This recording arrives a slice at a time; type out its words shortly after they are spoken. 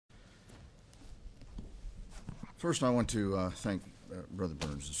First, I want to thank Brother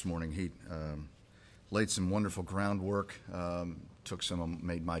Burns this morning. He laid some wonderful groundwork,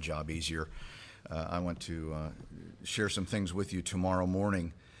 made my job easier. I want to share some things with you tomorrow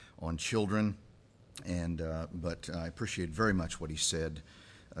morning on children, but I appreciate very much what he said.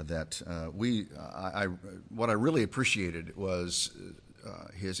 What I really appreciated was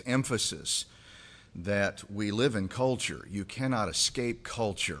his emphasis that we live in culture. You cannot escape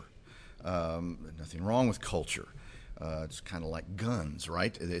culture. Nothing wrong with culture. It's kind of like guns,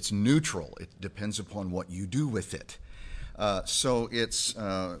 right? It's neutral. It depends upon what you do with it.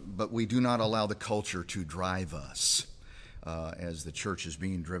 But we do not allow the culture to drive us, as the church is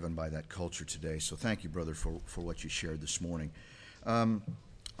being driven by that culture today. So thank you, brother, for what you shared this morning.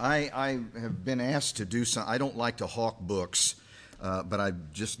 I have been asked to do some. I don't like to hawk books, but I'm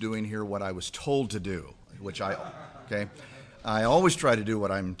just doing here what I was told to do, okay. I always try to do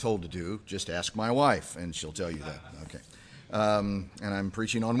what I'm told to do. Just ask my wife, and she'll tell you that. Okay. And I'm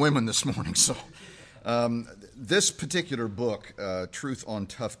preaching on women this morning. So this particular book, Truth on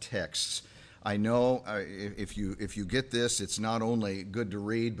Tough Texts, I know if you get this, it's not only good to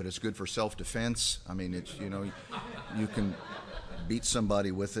read, but it's good for self-defense. I mean, it's you can beat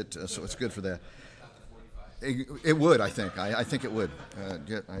somebody with it, so it's good for that. It would, I think. I think it would.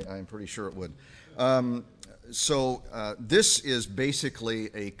 I'm pretty sure it would. So this is basically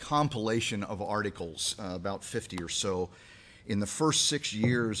a compilation of articles, about 50 or so, in the first 6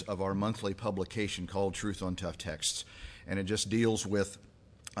 years of our monthly publication called Truth on Tough Texts. And it just deals with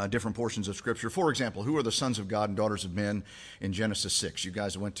different portions of Scripture. For example, who are the sons of God and daughters of men in Genesis 6? You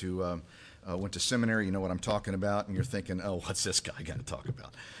guys went to seminary, you know what I'm talking about, and you're thinking, oh, what's this guy got to talk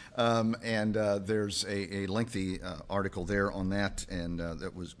about? There's a lengthy article there on that, and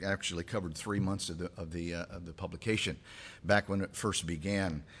that was actually covered 3 months of the publication back when it first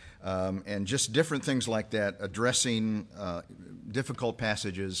began, and just different things like that, addressing difficult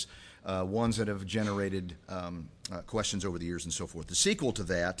passages, ones that have generated questions over the years and so forth. The sequel to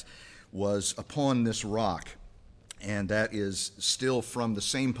that was Upon This Rock, and that is still from the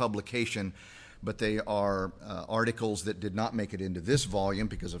same publication, but they are articles that did not make it into this volume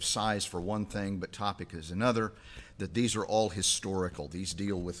because of size for one thing, but topic is another, that these are all historical. These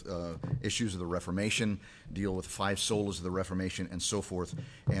deal with issues of the Reformation, deal with 5 solas of the Reformation, and so forth,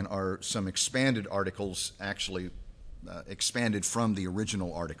 and are some expanded articles, actually expanded from the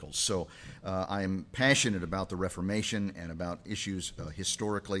original articles. So I'm passionate about the Reformation and about issues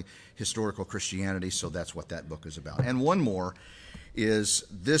historical Christianity, so that's what that book is about. And one more is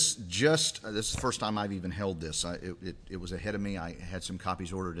this is the first time I've even held this. It was ahead of me. I had some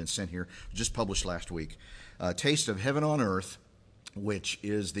copies ordered and sent here, just published last week. Taste of Heaven on Earth, which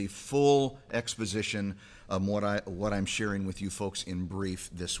is the full exposition of what I'm sharing with you folks in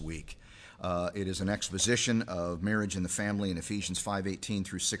brief this week. It is an exposition of marriage and the family in Ephesians 5:18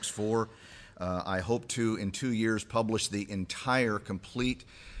 through 6:4. I hope to, in 2 years, publish the entire complete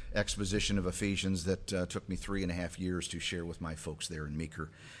exposition of Ephesians that took me 3.5 years to share with my folks there in Meeker.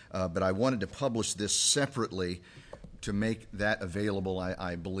 But I wanted to publish this separately to make that available.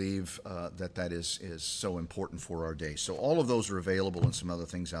 I believe that is so important for our day. So all of those are available and some other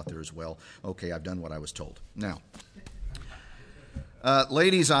things out there as well. Okay, I've done what I was told. Now,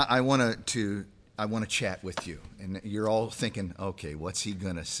 ladies, I want to chat with you, and you're all thinking, okay, what's he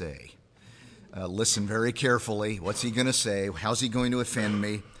going to say? Listen very carefully. What's he going to say? How's he going to offend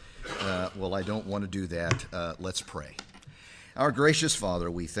me? Well, I don't want to do that. Let's pray. Our gracious Father,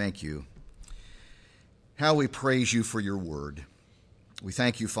 we thank you. How we praise you for your word. We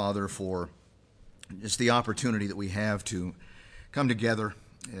thank you, Father, for just the opportunity that we have to come together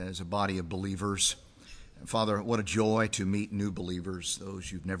as a body of believers. Father, what a joy to meet new believers,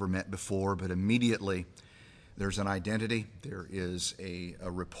 those you've never met before, but immediately there's an identity, there is a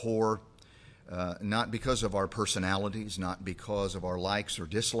rapport, not because of our personalities, not because of our likes or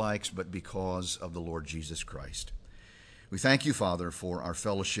dislikes, but because of the Lord Jesus Christ. We thank you, Father, for our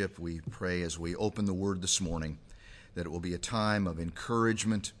fellowship. We pray as we open the Word this morning that it will be a time of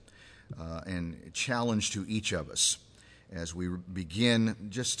encouragement and challenge to each of us as we begin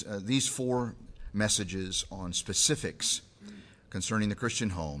just these 4 messages on specifics concerning the Christian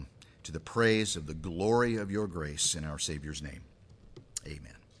home, to the praise of the glory of your grace in our Savior's name.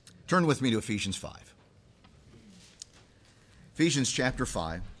 Amen. Turn with me to Ephesians 5. Ephesians chapter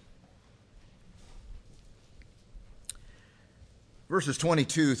 5, verses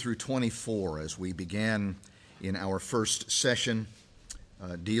 22 through 24, as we began in our first session,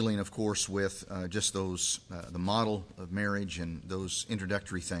 dealing, of course, with just those, the model of marriage and those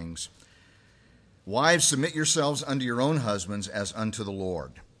introductory things. Wives, submit yourselves unto your own husbands as unto the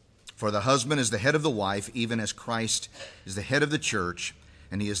Lord. For the husband is the head of the wife, even as Christ is the head of the church,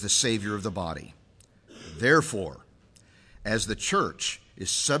 and he is the Savior of the body. Therefore, as the church is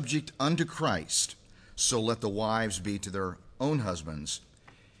subject unto Christ, so let the wives be to their own husbands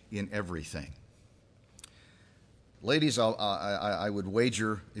in everything. Ladies, I would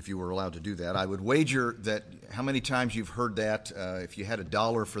wager, if you were allowed to do that, I would wager that how many times you've heard that. If you had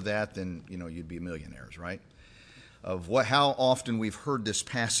 $1 for that, then you'd be millionaires, right? How often we've heard this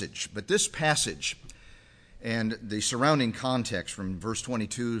passage. But this passage and the surrounding context from verse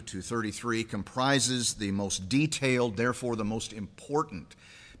 22 to 33 comprises the most detailed, therefore the most important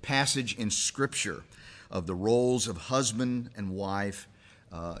passage in Scripture of the roles of husband and wife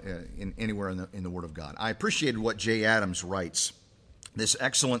anywhere in the Word of God. I appreciated what Jay Adams writes, this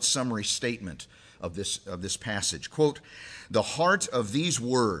excellent summary statement of this passage. Quote, "The heart of these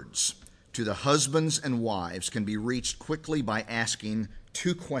words to the husbands and wives can be reached quickly by asking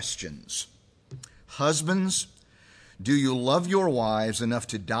two questions. Husbands, do you love your wives enough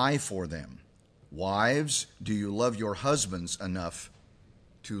to die for them? Wives, do you love your husbands enough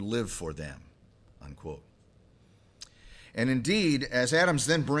to live for them?" Unquote. And indeed, as Adams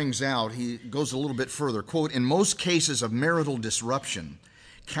then brings out, he goes a little bit further. Quote, "In most cases of marital disruption,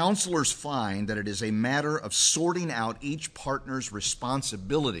 counselors find that it is a matter of sorting out each partner's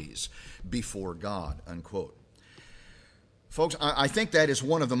responsibilities before God." Unquote. Folks, I think that is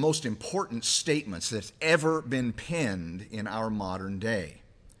one of the most important statements that's ever been penned in our modern day.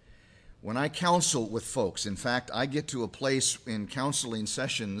 When I counsel with folks, in fact, I get to a place in counseling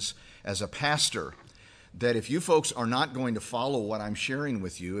sessions as a pastor that if you folks are not going to follow what I'm sharing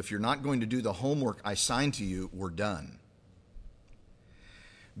with you, if you're not going to do the homework I signed to you, we're done.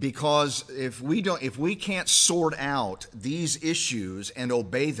 Because if we can't sort out these issues and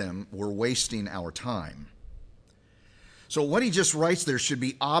obey them, we're wasting our time. So what he just writes there should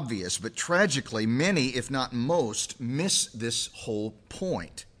be obvious, but tragically, many, if not most, miss this whole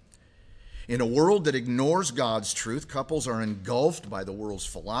point. In a world that ignores God's truth, couples are engulfed by the world's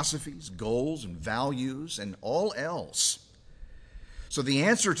philosophies, goals, and values, and all else. So the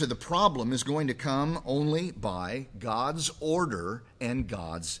answer to the problem is going to come only by God's order and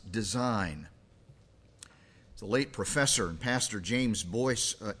God's design. The late professor and pastor James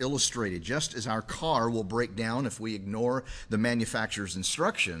Boyce illustrated, just as our car will break down if we ignore the manufacturer's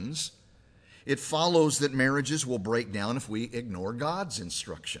instructions, it follows that marriages will break down if we ignore God's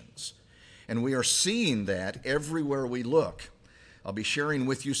instructions. And we are seeing that everywhere we look. I'll be sharing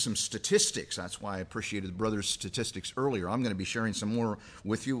with you some statistics. That's why I appreciated the brother's statistics earlier. I'm going to be sharing some more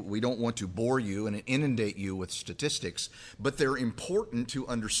with you. We don't want to bore you and inundate you with statistics, but they're important to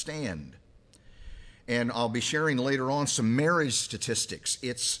understand. And I'll be sharing later on some marriage statistics.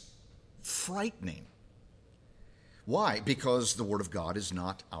 It's frightening. Why? Because the Word of God is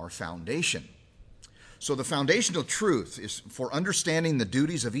not our foundation. So the foundational truth is for understanding the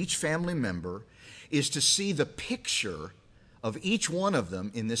duties of each family member is to see the picture of each one of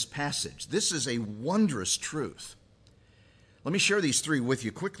them in this passage. This is a wondrous truth. Let me share these three with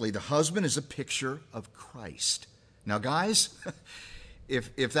you quickly. The husband is a picture of Christ. Now, guys,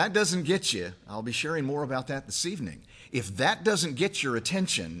 if that doesn't get you, I'll be sharing more about that this evening. If that doesn't get your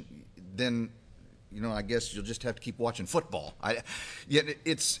attention, then I guess you'll just have to keep watching football.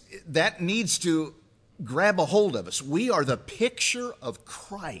 That needs to grab a hold of us. We are the picture of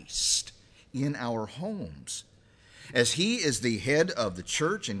Christ in our homes. As he is the head of the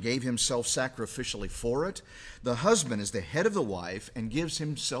church and gave himself sacrificially for it, the husband is the head of the wife and gives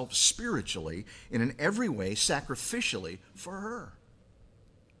himself spiritually and in every way sacrificially for her.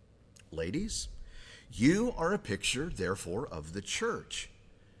 Ladies, you are a picture, therefore, of the church.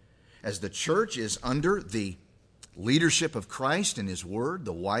 As the church is under the leadership of Christ and his word,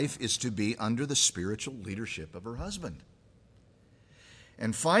 the wife is to be under the spiritual leadership of her husband.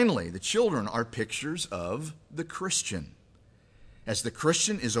 And finally, the children are pictures of the Christian. As the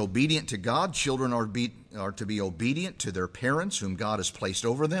Christian is obedient to God, children are to be obedient to their parents whom God has placed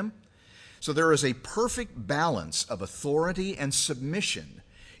over them. So there is a perfect balance of authority and submission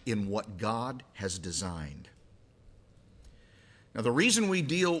in what God has designed. Now, the reason we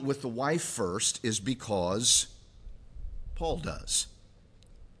deal with the wife first is because Paul does.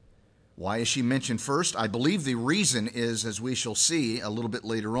 Why is she mentioned first? I believe the reason is, as we shall see a little bit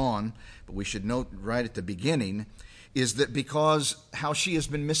later on, but we should note right at the beginning, is that because how she has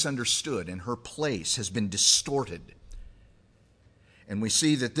been misunderstood and her place has been distorted. And we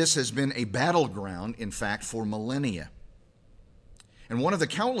see that this has been a battleground, in fact, for millennia. And one of the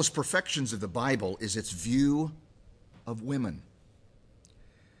countless perfections of the Bible is its view of women.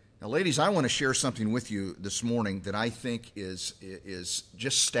 Now, ladies, I want to share something with you this morning that I think is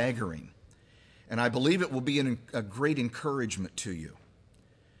just staggering, and I believe it will be a great encouragement to you.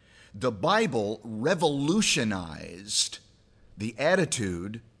 The Bible revolutionized the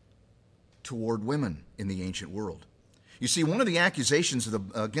attitude toward women in the ancient world. You see, one of the accusations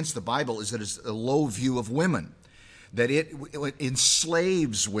against the Bible is that it's a low view of women, that it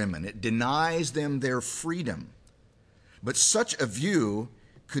enslaves women, it denies them their freedom. But such a view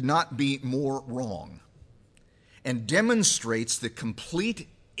could not be more wrong and demonstrates the complete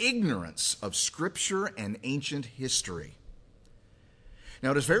ignorance of Scripture and ancient history.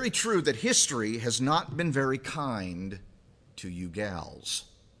 Now, it is very true that history has not been very kind to you gals.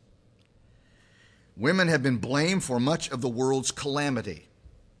 Women have been blamed for much of the world's calamity.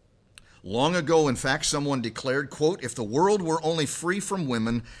 Long ago, in fact, someone declared, quote, "If the world were only free from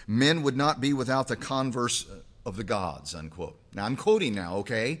women, men would not be without the converse of the gods," unquote. Now, I'm quoting now,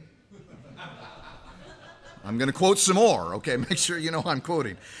 okay? I'm going to quote some more, okay? Make sure you know I'm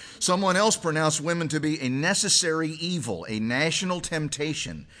quoting. Someone else pronounced women to be a necessary evil, a national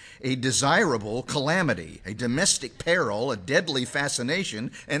temptation, a desirable calamity, a domestic peril, a deadly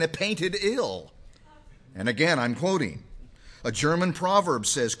fascination, and a painted ill. And again, I'm quoting. A German proverb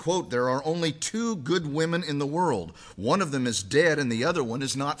says, quote, "There are only two good women in the world. One of them is dead and the other one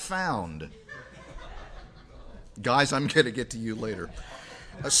is not found." Guys, I'm going to get to you later.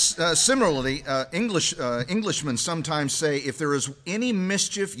 Similarly, Englishmen sometimes say, "If there is any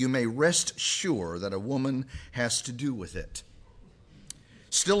mischief, you may rest sure that a woman has to do with it."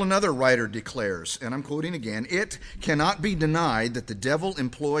 Still another writer declares, and I'm quoting again, "It cannot be denied that the devil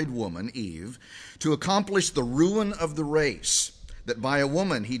employed woman, Eve, to accomplish the ruin of the race, that by a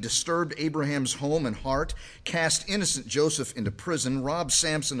woman he disturbed Abraham's home and heart, cast innocent Joseph into prison, robbed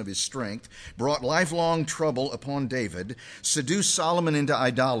Samson of his strength, brought lifelong trouble upon David, seduced Solomon into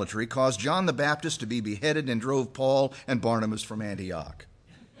idolatry, caused John the Baptist to be beheaded, and drove Paul and Barnabas from Antioch."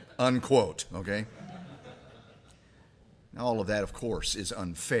 Unquote, okay? Now, all of that, of course, is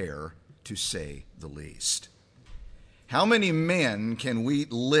unfair, to say the least. How many men can we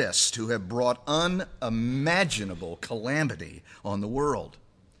list who have brought unimaginable calamity on the world?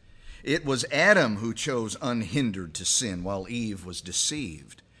 It was Adam who chose unhindered to sin while Eve was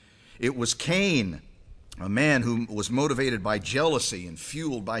deceived. It was Cain, a man who was motivated by jealousy and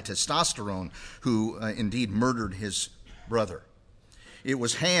fueled by testosterone, who indeed murdered his brother. It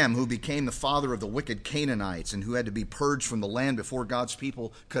was Ham who became the father of the wicked Canaanites and who had to be purged from the land before God's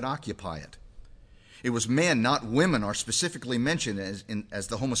people could occupy it. It was men, not women, are specifically mentioned as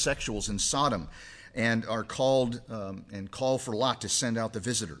the homosexuals in Sodom and are called and call for Lot to send out the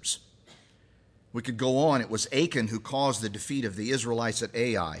visitors. We could go on. It was Achan who caused the defeat of the Israelites at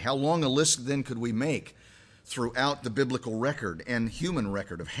Ai. How long a list then could we make throughout the biblical record and human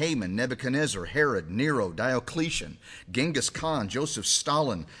record of Haman, Nebuchadnezzar, Herod, Nero, Diocletian, Genghis Khan, Joseph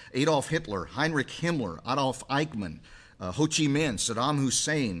Stalin, Adolf Hitler, Heinrich Himmler, Adolf Eichmann, Ho Chi Minh, Saddam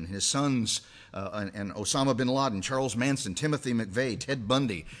Hussein, his sons, and Osama bin Laden, Charles Manson, Timothy McVeigh, Ted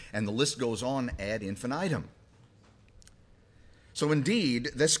Bundy, and the list goes on ad infinitum. So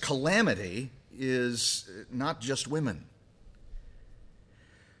indeed, this calamity is not just women.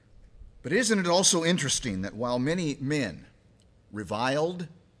 But isn't it also interesting that while many men reviled,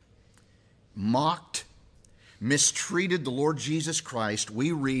 mocked, mistreated the Lord Jesus Christ,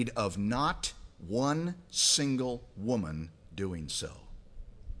 we read of not one single woman doing so?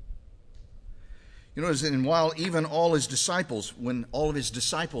 You notice that while even all his disciples, when all of his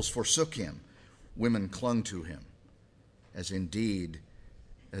disciples forsook him, women clung to him, as indeed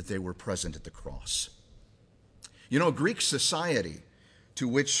that they were present at the cross. You know, Greek society, to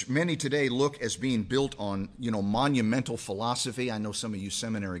which many today look as being built on, monumental philosophy. I know some of you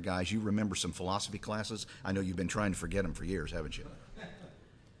seminary guys, you remember some philosophy classes. I know you've been trying to forget them for years, haven't you?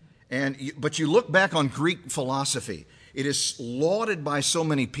 But you look back on Greek philosophy, it is lauded by so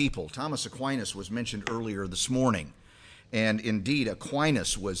many people. Thomas Aquinas was mentioned earlier this morning. And indeed,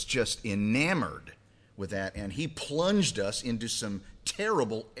 Aquinas was just enamored with that, and he plunged us into some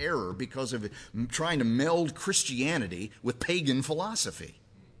terrible error because of trying to meld Christianity with pagan philosophy.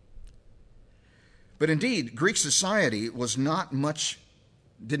 But indeed, Greek society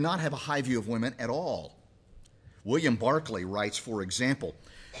did not have a high view of women at all. William Barclay writes, for example,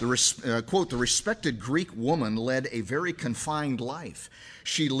 quote, "The respected Greek woman led a very confined life.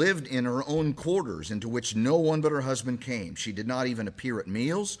 She lived in her own quarters, into which no one but her husband came. She did not even appear at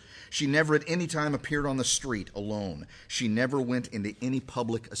meals. She never at any time appeared on the street alone. She never went into any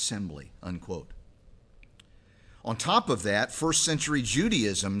public assembly," unquote. On top of that, first century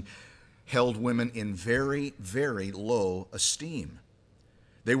Judaism held women in very, very low esteem.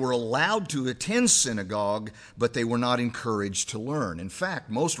 They were allowed to attend synagogue, but they were not encouraged to learn. In fact,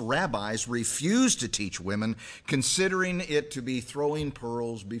 most rabbis refused to teach women, considering it to be throwing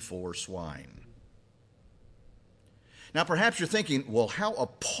pearls before swine. Now, perhaps you're thinking, well, how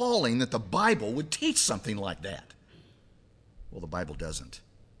appalling that the Bible would teach something like that. Well, the Bible doesn't.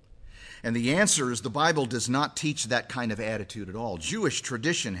 And the answer is the Bible does not teach that kind of attitude at all. Jewish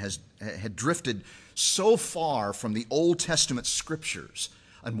tradition had drifted so far from the Old Testament scriptures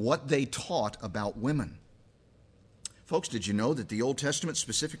and what they taught about women. Folks, did you know that the Old Testament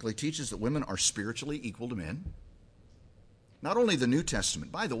specifically teaches that women are spiritually equal to men? Not only the New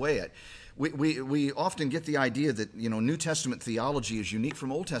Testament. By the way, we often get the idea that, New Testament theology is unique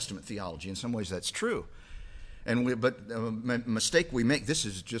from Old Testament theology. In some ways that's true. But a mistake we make, this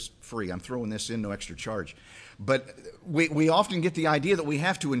is just free. I'm throwing this in, no extra charge. But we often get the idea that we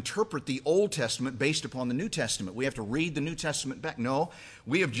have to interpret the Old Testament based upon the New Testament. We have to read the New Testament back. No,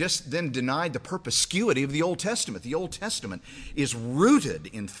 we have just then denied the perspicuity of the Old Testament. The Old Testament is rooted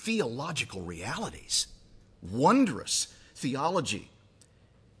in theological realities, wondrous theology.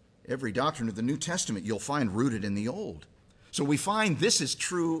 Every doctrine of the New Testament you'll find rooted in the Old. So we find this is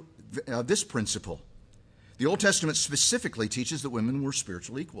true, this principle. The Old Testament specifically teaches that women were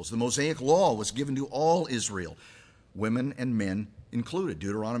spiritual equals. The Mosaic Law was given to all Israel, women and men included,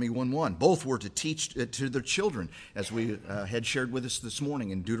 Deuteronomy 1:1. Both were to teach to their children, as we had shared with us this morning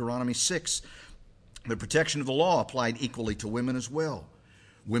in Deuteronomy 6. The protection of the law applied equally to women as well.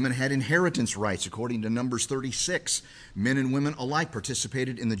 Women had inheritance rights according to Numbers 36. Men and women alike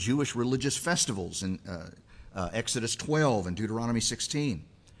participated in the Jewish religious festivals in Exodus 12 and Deuteronomy 16.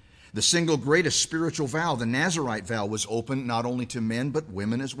 The single greatest spiritual vow, the Nazirite vow, was open not only to men but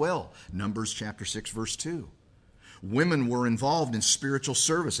women as well. Numbers chapter 6, verse 2. Women were involved in spiritual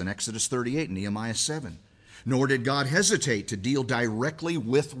service in Exodus 38 and Nehemiah 7. Nor did God hesitate to deal directly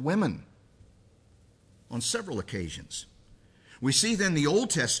with women on several occasions. We see then the Old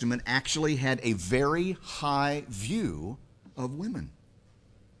Testament actually had a very high view of women.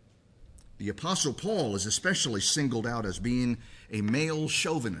 The Apostle Paul is especially singled out as being a male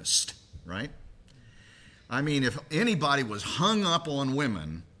chauvinist, right? I mean, if anybody was hung up on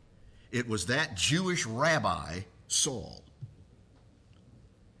women, it was that Jewish rabbi, Saul.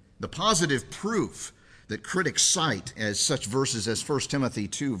 The positive proof that critics cite as such verses as 1 Timothy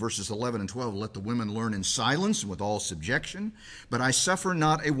 2, verses 11 and 12, let the women learn in silence and with all subjection, but I suffer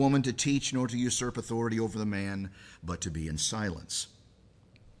not a woman to teach nor to usurp authority over the man, but to be in silence.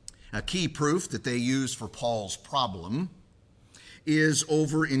 A key proof that they use for Paul's problem is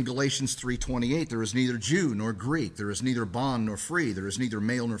over in Galatians 3:28. There is neither Jew nor Greek, there is neither bond nor free, there is neither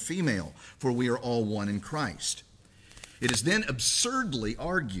male nor female, for we are all one in Christ. It is then absurdly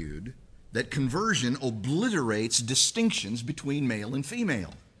argued that conversion obliterates distinctions between male and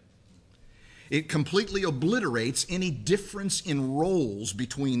female. It completely obliterates any difference in roles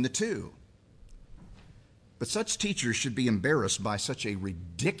between the two. But such teachers should be embarrassed by such a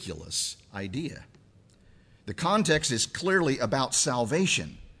ridiculous idea. The context is clearly about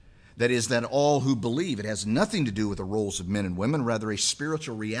salvation. That is, that all who believe. It has nothing to do with the roles of men and women, rather a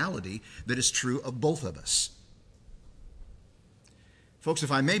spiritual reality that is true of both of us. Folks,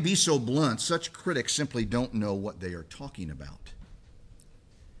 if I may be so blunt, such critics simply don't know what they are talking about.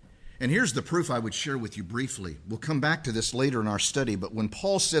 And here's the proof I would share with you briefly. We'll come back to this later in our study, but when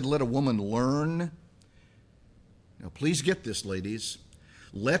Paul said, let a woman learn, now please get this, ladies,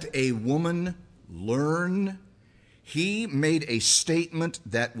 let a woman learn, he made a statement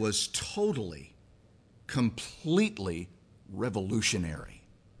that was totally, completely revolutionary.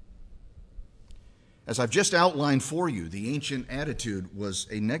 As I've just outlined for you, the ancient attitude was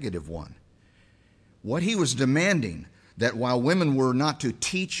a negative one. What he was demanding, that while women were not to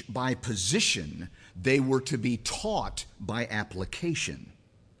teach by position, they were to be taught by application.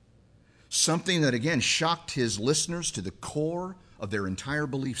 Something that, again, shocked his listeners to the core of their entire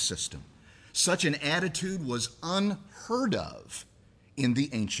belief system. Such an attitude was unheard of in the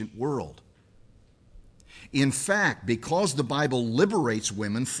ancient world. In fact, because the Bible liberates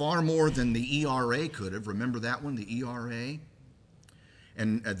women far more than the ERA could have, remember that one, the ERA?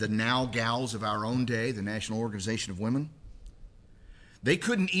 And the Now Gals of our own day, the National Organization of Women? They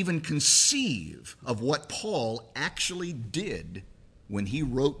couldn't even conceive of what Paul actually did when he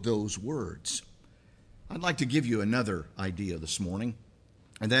wrote those words. I'd like to give you another idea this morning,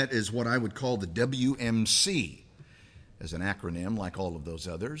 and that is what I would call the WMC as an acronym, like all of those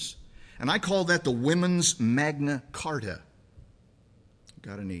others. And I call that the Women's Magna Carta.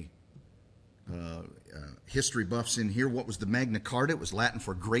 Got any history buffs in here? What was the Magna Carta? It was Latin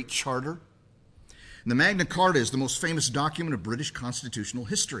for Great Charter. And the Magna Carta is the most famous document of British constitutional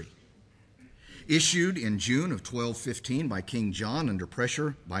history. Issued in June of 1215 by King John under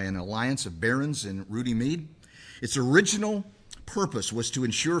pressure by an alliance of barons and Rudymead, its original purpose was to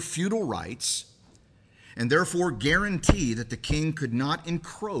ensure feudal rights and therefore guarantee that the king could not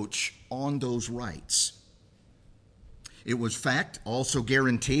encroach on those rights. It was, in fact, also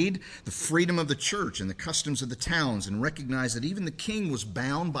guaranteed the freedom of the church and the customs of the towns, and recognized that even the king was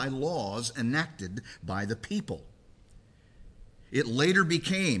bound by laws enacted by the people. It later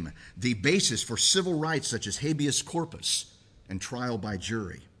became the basis for civil rights such as habeas corpus and trial by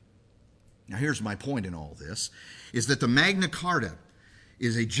jury. Now here's my point in all this, is that the Magna Carta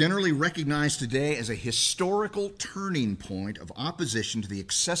is generally recognized today as a historical turning point of opposition to the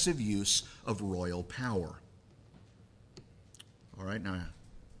excessive use of royal power. All right, now,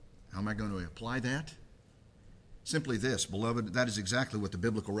 how am I going to apply that? Simply this, beloved, that is exactly what the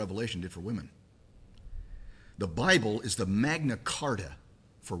biblical revelation did for women. The Bible is the Magna Carta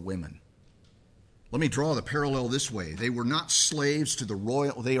for women. Let me draw the parallel this way. They are not slaves to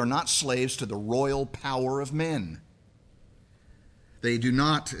the royal power of men. They do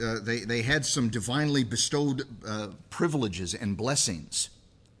not, they had some divinely bestowed privileges and blessings.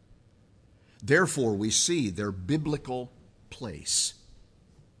 Therefore, we see their biblical place.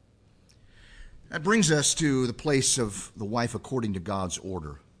 That brings us to the place of the wife according to God's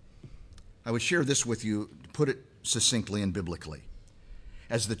order. I would share this with you, to put it succinctly and biblically.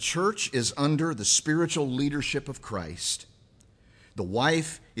 As the church is under the spiritual leadership of Christ, the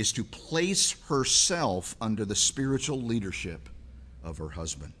wife is to place herself under the spiritual leadership of her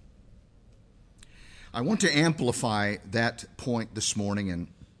husband. I want to amplify that point this morning and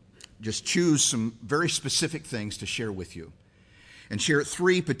just choose some very specific things to share with you, and share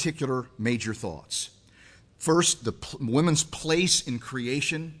three particular major thoughts. First, the woman's place in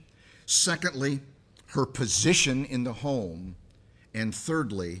creation. Secondly, her position in the home. And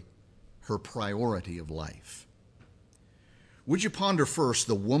thirdly, her priority of life. Would you ponder first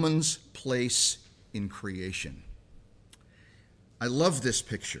the woman's place in creation? I love this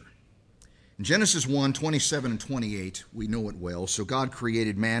picture. In Genesis 1, 27 and 28, we know it well. So God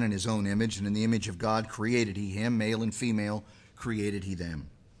created man in his own image, and in the image of God created he him, male and female created he them.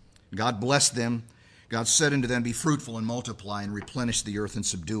 God blessed them. God said unto them, be fruitful and multiply and replenish the earth and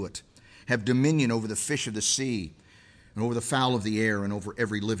subdue it. Have dominion over the fish of the sea and over the fowl of the air and over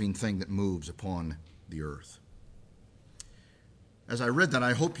every living thing that moves upon the earth. As I read that,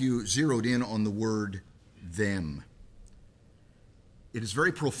 I hope you zeroed in on the word them. It is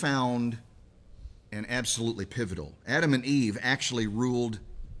very profound and absolutely pivotal. Adam and Eve actually ruled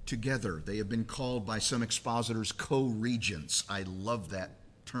together. They have been called by some expositors co-regents. I love that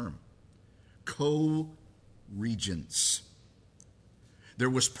term. Co-regents. There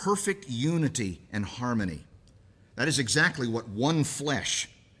was perfect unity and harmony. That is exactly what one flesh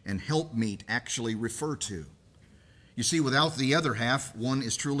and helpmeet actually refer to. You see, without the other half, one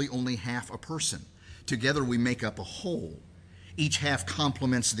is truly only half a person. Together we make up a whole. Each half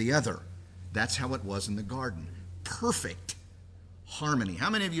complements the other. That's how it was in the garden. Perfect harmony. How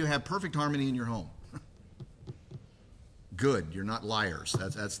many of you have perfect harmony in your home? Good. You're not liars.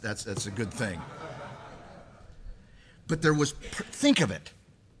 That's a good thing. But there was, think of it,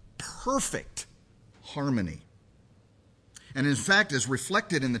 perfect harmony. And in fact, as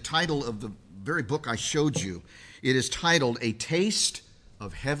reflected in the title of the very book I showed you, it is titled A Taste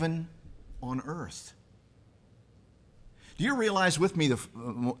of Heaven on Earth. Do you realize with me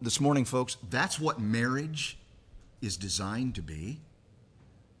this morning, folks, that's what marriage is designed to be?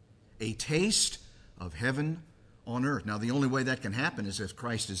 A taste of heaven on earth. Now, the only way that can happen is if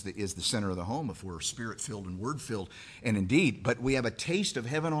Christ is the center of the home, if we're spirit-filled and word-filled, and indeed, but we have a taste of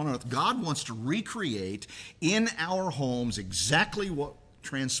heaven on earth. God wants to recreate in our homes exactly what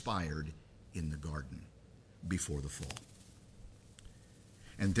transpired in the garden before the fall.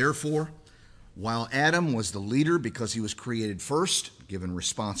 And therefore, while Adam was the leader because he was created first, given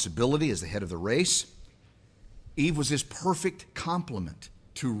responsibility as the head of the race, Eve was his perfect complement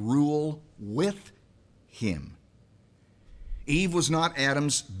to rule with him. Eve was not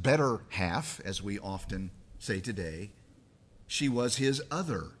Adam's better half, as we often say today. She was his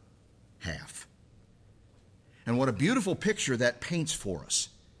other half. And what a beautiful picture that paints for us.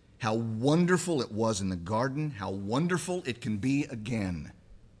 How wonderful it was in the garden, how wonderful it can be again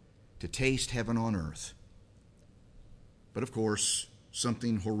to taste heaven on earth. But of course,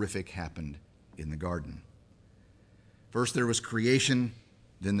 something horrific happened in the garden. First there was creation,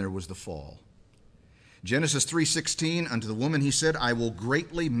 then there was the fall. Genesis 3:16, unto the woman he said, I will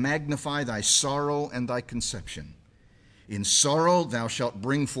greatly magnify thy sorrow and thy conception. In sorrow thou shalt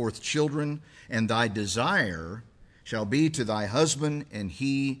bring forth children, and thy desire shall be to thy husband, and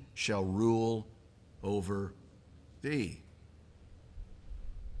he shall rule over thee.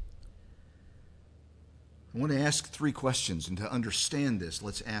 I want to ask three questions, and to understand this,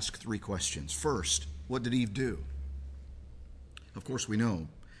 let's ask three questions. First, what did Eve do? Of course, we know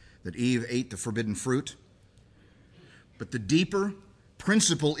that Eve ate the forbidden fruit, but the deeper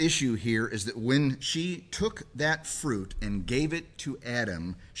principal issue here is that when she took that fruit and gave it to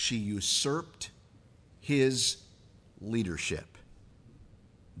Adam, she usurped his leadership.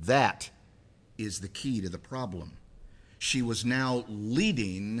 That is the key to the problem. She was now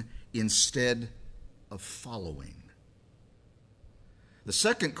leading instead of following. The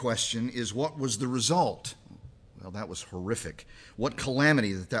second question is, what was the result? Well, that was horrific. What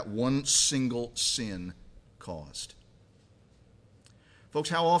calamity that one single sin caused. Folks,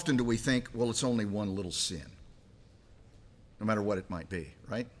 how often do we think, well, it's only one little sin, no matter what it might be,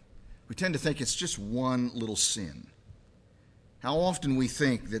 right? We tend to think it's just one little sin. How often we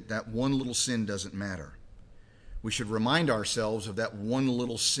think that one little sin doesn't matter. We should remind ourselves of that one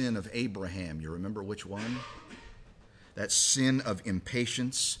little sin of Abraham. You remember which one? That sin of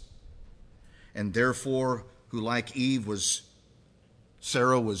impatience. And therefore, who like Eve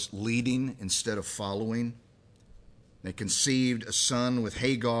Sarah was leading instead of following. They conceived a son with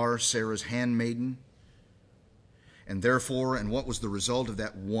Hagar, Sarah's handmaiden. And therefore, and what was the result of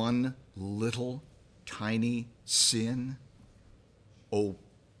that one little tiny sin? Oh,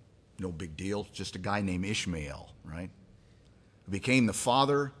 no big deal, just a guy named Ishmael, right? Who became the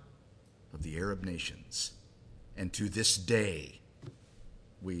father of the Arab nations. And to this day,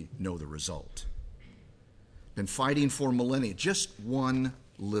 we know the result. Been fighting for millennia, just one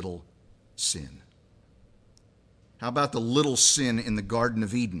little sin. How about the little sin in the Garden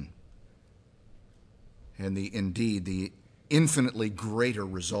of Eden? And indeed, the infinitely greater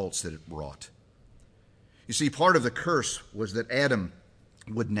results that it brought. You see, part of the curse was that Adam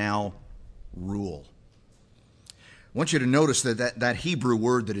would now rule. I want you to notice that Hebrew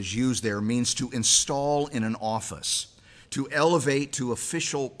word that is used there means to install in an office, to elevate to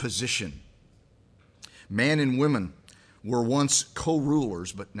official position. Man and women were once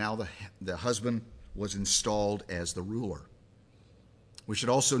co-rulers, but now the husband was installed as the ruler. We should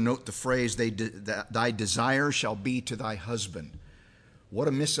also note the phrase, thy desire shall be to thy husband. What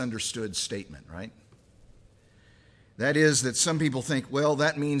a misunderstood statement, right? That is that some people think, well,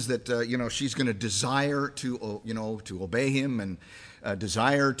 that means that, she's going to desire to obey him and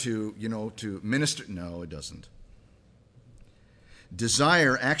desire to minister. No, it doesn't.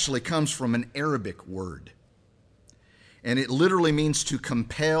 Desire actually comes from an Arabic word. And it literally means to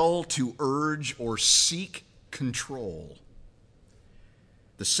compel, to urge, or seek control.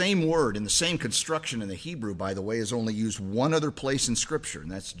 The same word in the same construction in the Hebrew, by the way, is only used one other place in Scripture,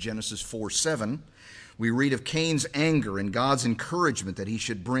 and that's Genesis 4:7. We read of Cain's anger and God's encouragement that he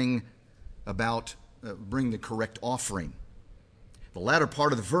should bring the correct offering. The latter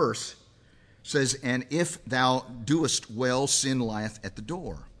part of the verse says, and if thou doest well, sin lieth at the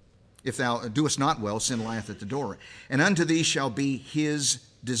door. If thou doest not well, sin lieth at the door. And unto thee shall be his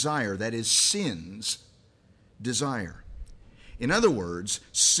desire, that is, sin's desire. In other words,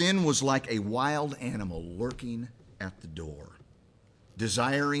 sin was like a wild animal lurking at the door,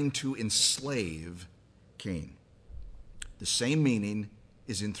 desiring to enslave Cain. The same meaning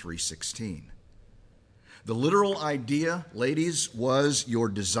is in 3:16. The literal idea, ladies, was your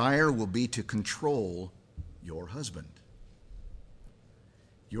desire will be to control your husband.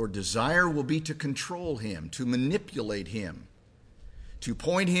 Your desire will be to control him, to manipulate him, to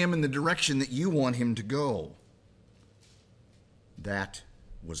point him in the direction that you want him to go. That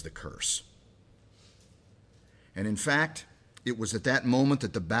was the curse. And in fact, it was at that moment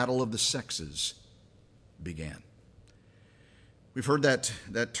that the battle of the sexes began. We've heard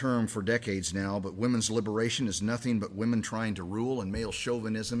that term for decades now, but women's liberation is nothing but women trying to rule, and male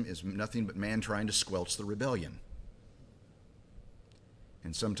chauvinism is nothing but man trying to squelch the rebellion.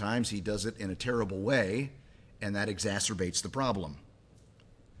 And sometimes he does it in a terrible way, and that exacerbates the problem.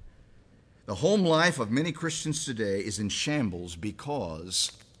 The home life of many Christians today is in shambles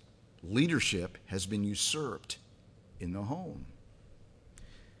because leadership has been usurped in the home.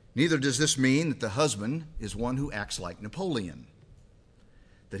 Neither does this mean that the husband is one who acts like Napoleon,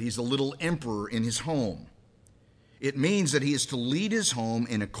 that he's a little emperor in his home. It means that he is to lead his home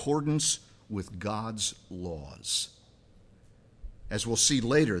in accordance with God's laws. As we'll see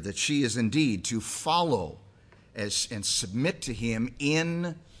later, that she is indeed to follow and submit to him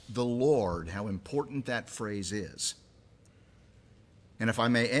in the Lord. How important that phrase is. And if I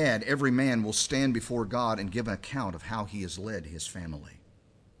may add, every man will stand before God and give an account of how he has led his family.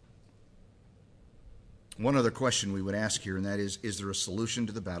 One other question we would ask here, and that is there a solution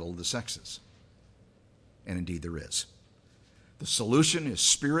to the battle of the sexes? And indeed there is. The solution is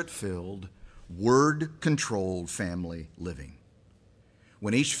spirit-filled, word-controlled family living.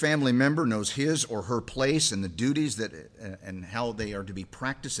 When each family member knows his or her place and the duties and how they are to be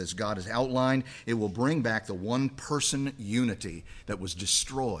practiced as God has outlined, it will bring back the one-person unity that was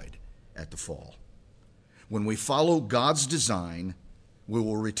destroyed at the fall. When we follow God's design, we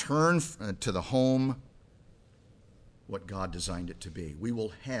will return to the home what God designed it to be. We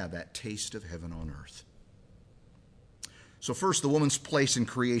will have that taste of heaven on earth. So first, the woman's place in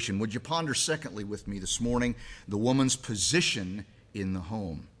creation. Would you ponder secondly with me this morning, the woman's position in the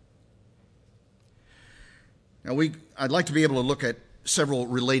home? Now, I'd like to be able to look at several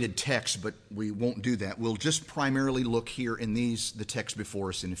related texts, but we won't do that. We'll just primarily look here in the text before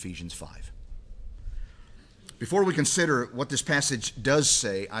us in Ephesians 5. Before we consider what this passage does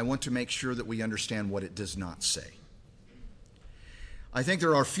say, I want to make sure that we understand what it does not say. I think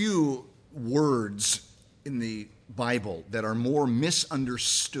there are few words in the Bible that are more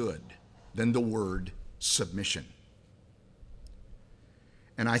misunderstood than the word submission.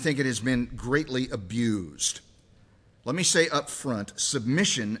 And I think it has been greatly abused. Let me say up front,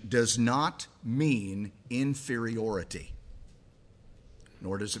 submission does not mean inferiority,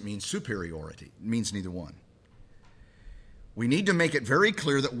 nor does it mean superiority. It means neither one. We need to make it very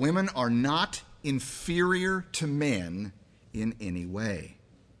clear that women are not inferior to men in any way.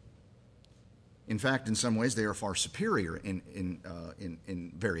 In fact, in some ways, they are far superior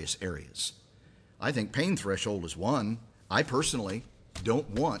in various areas. I think pain threshold is one. I personally don't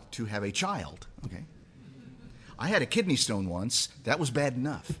want to have a child. Okay, I had a kidney stone once. That was bad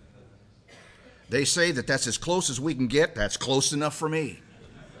enough. They say that that's as close as we can get. That's close enough for me.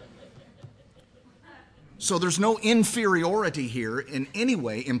 So there's no inferiority here in any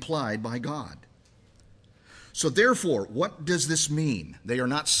way implied by God. So therefore, what does this mean? They are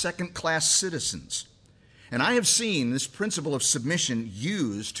not second-class citizens. And I have seen this principle of submission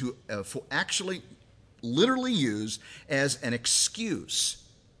used literally used as an excuse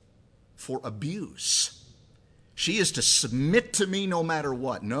for abuse. She is to submit to me no matter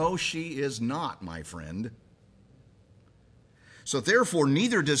what. No, she is not, my friend. So therefore,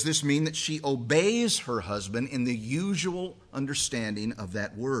 neither does this mean that she obeys her husband in the usual understanding of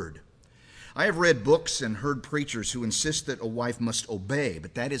that word. I have read books and heard preachers who insist that a wife must obey,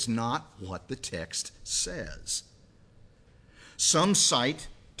 but that is not what the text says. Some cite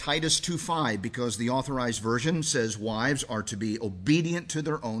Titus 2:5 because the authorized version says wives are to be obedient to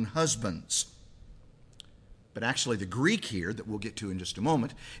their own husbands. But actually the Greek here, that we'll get to in just a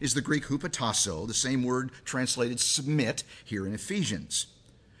moment, is the Greek hupotasso, the same word translated submit here in Ephesians.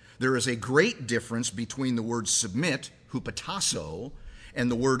 There is a great difference between the word submit, hupotasso, and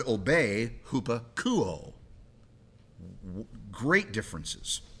the word obey, hupakuo. Great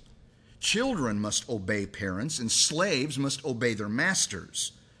differences. Children must obey parents, and slaves must obey their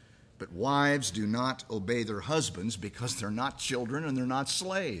masters. But wives do not obey their husbands because they're not children and they're not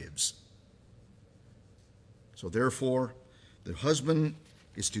slaves. So therefore, the husband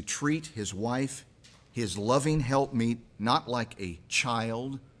is to treat his wife, his loving helpmeet, not like a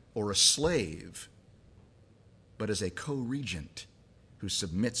child or a slave, but as a co-regent who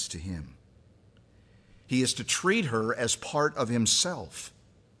submits to him. He is to treat her as part of himself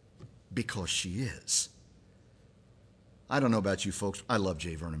because she is. I don't know about you folks. I love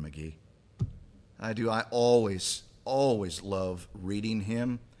J. Vernon McGee. I do. I always love reading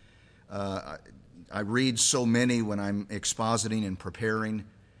him. I read so many when I'm expositing and preparing.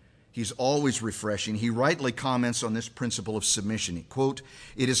 He's always refreshing. He rightly comments on this principle of submission. Quote,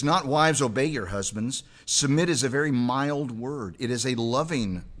 "It is not wives obey your husbands. Submit is a very mild word. It is a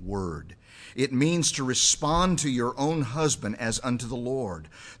loving word. It means to respond to your own husband as unto the Lord.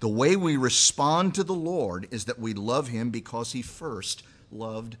 The way we respond to the Lord is that we love him because he first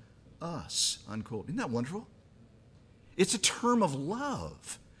loved us." Unquote. Isn't that wonderful? It's a term of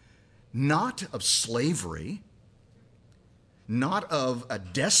love, not of slavery, not of a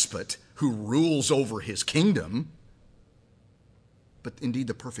despot who rules over his kingdom, but indeed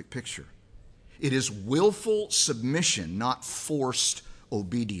the perfect picture. It is willful submission, not forced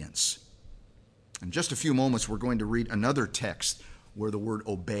obedience. In just a few moments, we're going to read another text where the word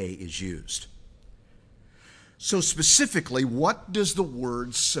obey is used. So specifically, what does the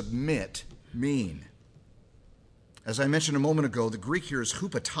word submit mean? As I mentioned a moment ago, the Greek here is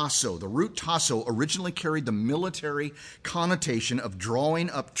hupotasso. The root tasso originally carried the military connotation of drawing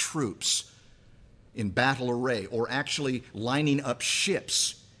up troops. in battle array or actually lining up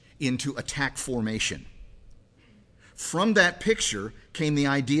ships into attack formation. From that picture came the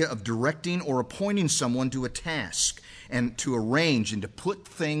idea of directing or appointing someone to a task and to arrange and to put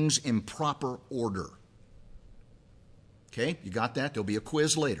things in proper order. Okay, you got that? There'll be a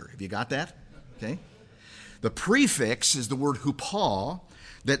quiz later. Have you got that? Okay. The prefix is the word hupa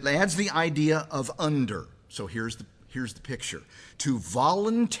that adds the idea of under. So here's the picture. To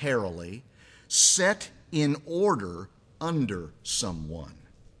voluntarily set in order under someone.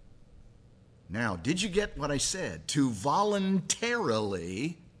 Now, did you get what I said? To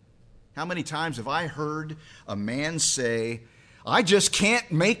voluntarily. How many times have I heard a man say, I just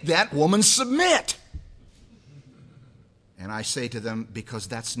can't make that woman submit? And I say to them, because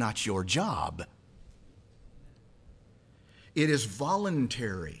that's not your job. It is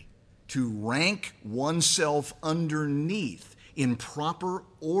voluntary to rank oneself underneath in proper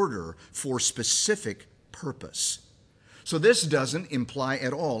order for specific purpose. So this doesn't imply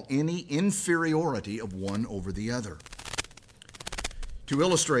at all any inferiority of one over the other. To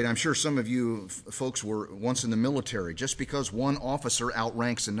illustrate, I'm sure some of you folks were once in the military. Just because one officer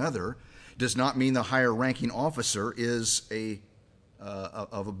outranks another does not mean the higher ranking officer is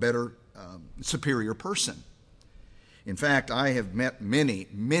of a better, superior person. In fact, I have met many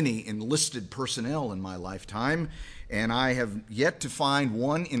enlisted personnel in my lifetime, and I have yet to find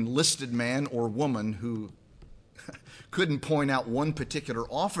one enlisted man or woman who couldn't point out one particular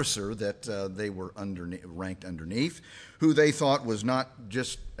officer that they were ranked underneath, who they thought was not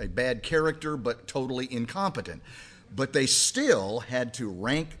just a bad character, but totally incompetent. But they still had to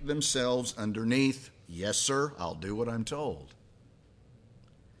rank themselves underneath. Yes, sir, I'll do what I'm told.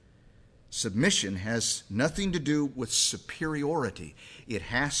 Submission has nothing to do with superiority. It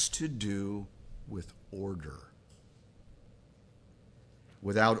has to do with order.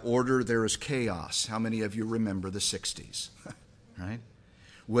 Without order, there is chaos. How many of you remember the 60s? Right?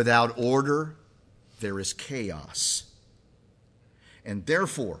 Without order, there is chaos. And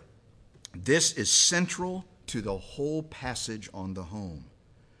therefore, this is central to the whole passage on the home.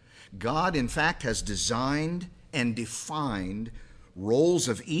 God, in fact, has designed and defined roles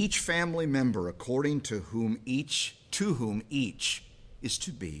of each family member according to whom each is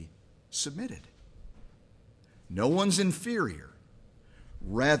to be submitted. No one's inferior.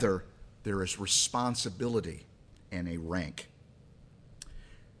 Rather, there is responsibility and a rank.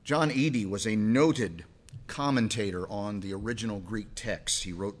 John Eadie was a noted commentator on the original Greek text.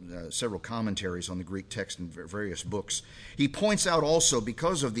 He wrote several commentaries on the Greek text in various books. He points out also,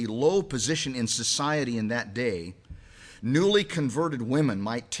 because of the low position in society in that day, newly converted women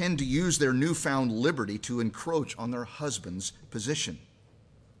might tend to use their newfound liberty to encroach on their husband's position.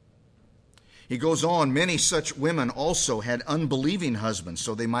 He goes on, many such women also had unbelieving husbands,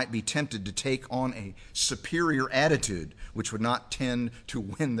 so they might be tempted to take on a superior attitude, which would not tend to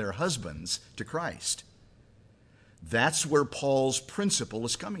win their husbands to Christ. That's where Paul's principle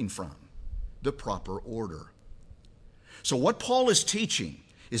is coming from, the proper order. So what Paul is teaching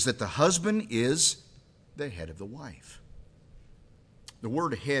is that the husband is the head of the wife. The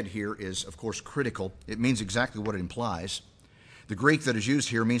word head here is, of course, critical. It means exactly what it implies. The Greek that is used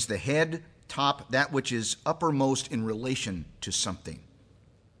here means the head, top, that which is uppermost in relation to something.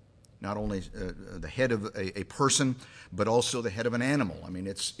 Not only the head of a person, but also the head of an animal. I mean,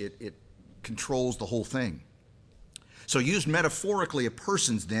 it controls the whole thing. So used metaphorically of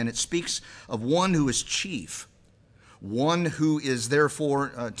persons, then, it speaks of one who is chief, one who is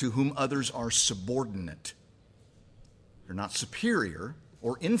therefore to whom others are subordinate. They're not superior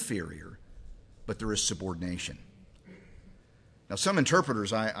or inferior, but there is subordination. Now, some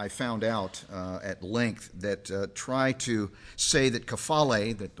interpreters I found out at length that try to say that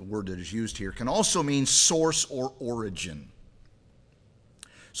kephale, that the word that is used here, can also mean source or origin.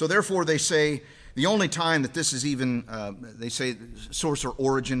 So therefore they say the only time that this is even, they say source or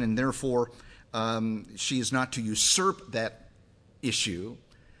origin, and therefore she is not to usurp that issue.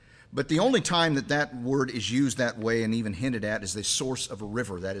 But the only time that that word is used that way and even hinted at is the source of a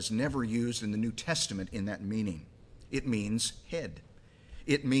river. That is never used in the New Testament in that meaning. It means head.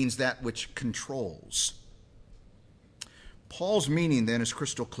 It means that which controls. Paul's meaning then is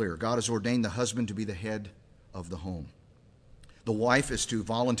crystal clear. God has ordained the husband to be the head of the home. The wife is to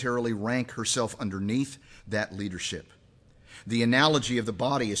voluntarily rank herself underneath that leadership. The analogy of the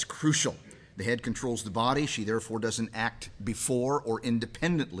body is crucial. The head controls the body. She therefore doesn't act before or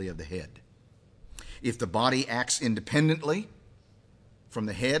independently of the head. If the body acts independently from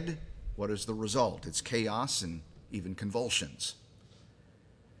the head, what is the result? It's chaos and even convulsions.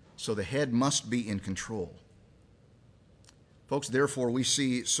 So the head must be in control. Folks, therefore, we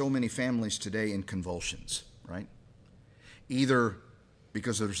see so many families today in convulsions, right? Either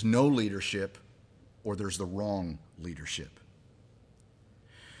because there's no leadership or there's the wrong leadership.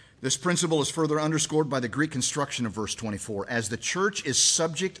 This principle is further underscored by the Greek construction of verse 24. As the church is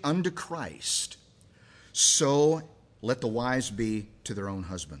subject unto Christ, so let the wives be to their own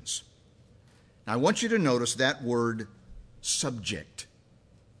husbands. Now, I want you to notice that word subject.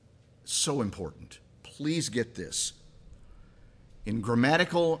 So important. Please get this. In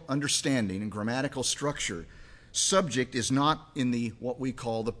grammatical understanding and grammatical structure, subject is not in the what we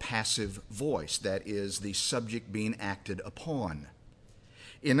call the passive voice. That is, the subject being acted upon.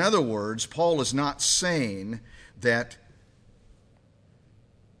 In other words, Paul is not saying that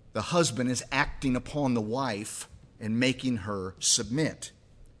the husband is acting upon the wife and making her submit.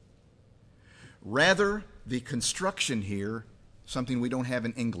 Rather, the construction here, something we don't have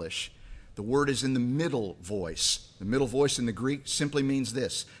in English, the word is in the middle voice. The middle voice in the Greek simply means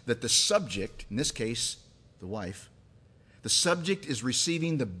this, that the subject, in this case, the wife, the subject is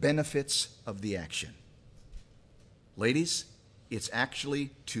receiving the benefits of the action. Ladies, it's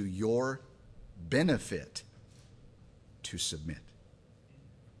actually to your benefit to submit.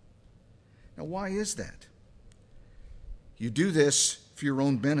 Now, why is that? You do this for your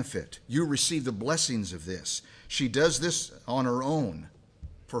own benefit. You receive the blessings of this. She does this on her own,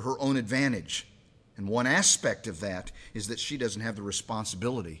 for her own advantage. And one aspect of that is that she doesn't have the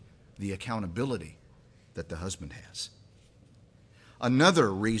responsibility, the accountability that the husband has.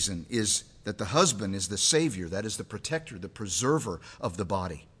 Another reason is that the husband is the Savior, that is the protector, the preserver of the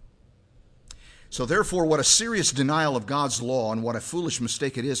body. So therefore, what a serious denial of God's law and what a foolish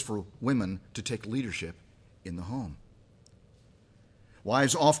mistake it is for women to take leadership in the home.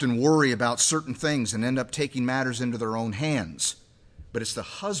 Wives often worry about certain things and end up taking matters into their own hands. But it's the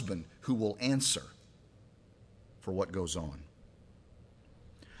husband who will answer for what goes on.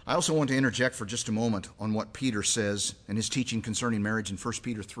 I also want to interject for just a moment on what Peter says in his teaching concerning marriage in 1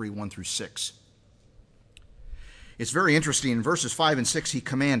 Peter 3, 1 through 6. It's very interesting. In verses 5 and 6, he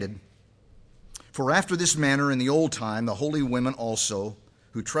commanded, "For after this manner in the old time, the holy women also,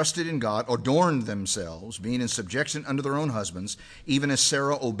 who trusted in God, adorned themselves, being in subjection unto their own husbands, even as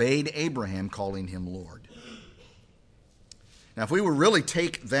Sarah obeyed Abraham, calling him Lord." Now, if we would really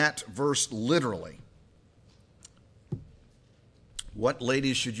take that verse literally, what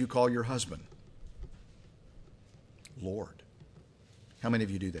ladies should you call your husband? Lord. How many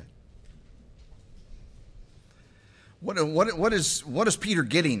of you do that? What is Peter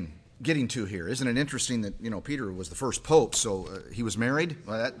getting to here? Isn't it interesting that, Peter was the first pope, so he was married?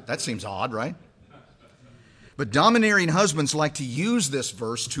 Well, that seems odd, right? But domineering husbands like to use this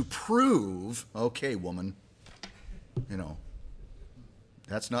verse to prove, okay, woman,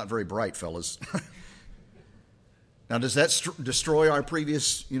 that's not very bright, fellas. Now, does that destroy our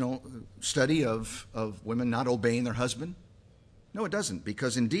previous, study of women not obeying their husband? No, it doesn't,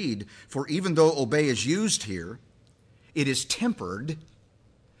 because indeed, for even though obey is used here, it is tempered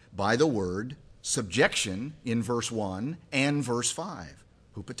by the word subjection in verse 1 and verse 5,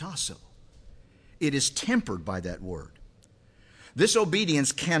 hupotasso. It is tempered by that word. This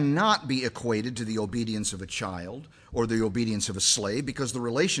obedience cannot be equated to the obedience of a child or the obedience of a slave, because the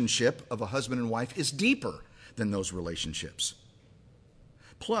relationship of a husband and wife is deeper than those relationships.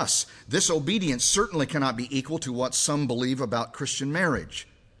 Plus, this obedience certainly cannot be equal to what some believe about Christian marriage,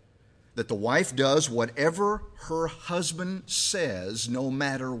 that the wife does whatever her husband says, no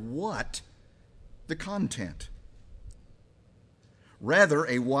matter what the content. Rather,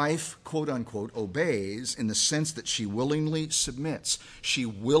 a wife, quote unquote, obeys in the sense that she willingly submits. She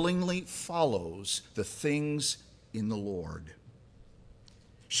willingly follows the things in the Lord.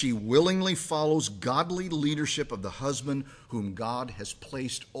 She willingly follows godly leadership of the husband whom God has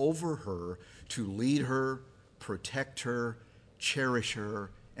placed over her to lead her, protect her, cherish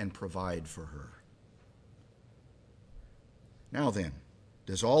her, and provide for her. Now then,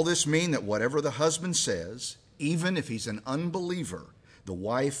 does all this mean that whatever the husband says, even if he's an unbeliever, the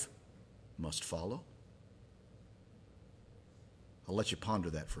wife must follow? I'll let you ponder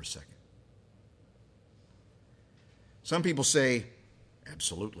that for a second. Some people say,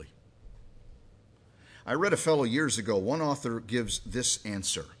 absolutely. I read a fellow years ago. One author gives this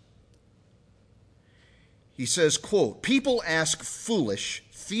answer. He says, quote, "People ask foolish,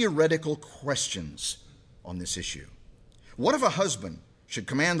 theoretical questions on this issue. What if a husband should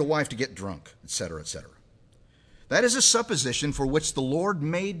command the wife to get drunk, etc., etc.? That is a supposition for which the Lord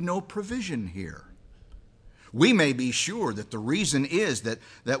made no provision here. We may be sure that the reason is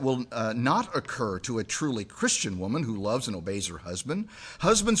that will not occur to a truly Christian woman who loves and obeys her husband.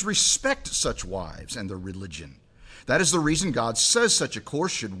 Husbands respect such wives and their religion. That is the reason God says such a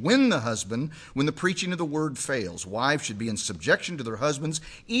course should win the husband when the preaching of the word fails. Wives should be in subjection to their husbands,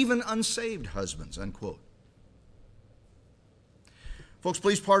 even unsaved husbands, unquote. Folks,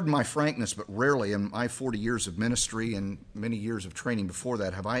 please pardon my frankness, but rarely in my 40 years of ministry and many years of training before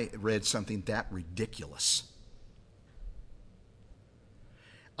that have I read something that ridiculous.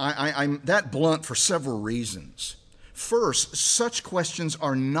 I'm that blunt for several reasons. First, such questions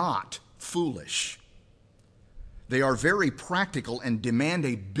are not foolish. They are very practical and demand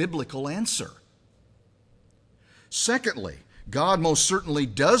a biblical answer. Secondly, God most certainly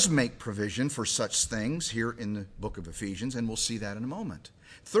does make provision for such things here in the book of Ephesians, and we'll see that in a moment.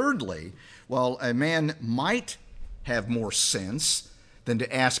 Thirdly, while a man might have more sense than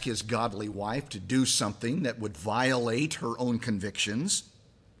to ask his godly wife to do something that would violate her own convictions,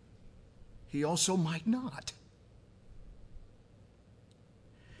 he also might not.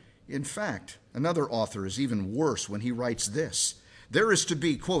 In fact, another author is even worse when he writes this: there is to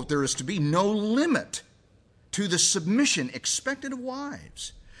be, quote, there is to be no limit to the submission expected of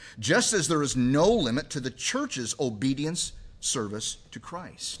wives, just as there is no limit to the church's obedience service to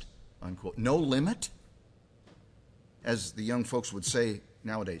Christ, unquote. No limit? As the young folks would say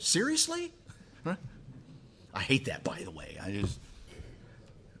nowadays. Seriously? Huh? I hate that, by the way.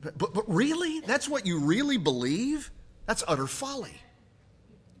 But really? That's what you really believe? That's utter folly.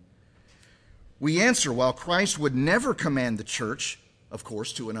 We answer, while Christ would never command the church, of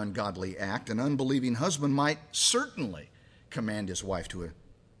course, to an ungodly act, an unbelieving husband might certainly command his wife to an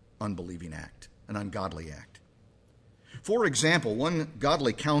unbelieving act, an ungodly act. For example, one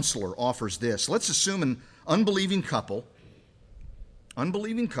godly counselor offers this. Let's assume an unbelieving couple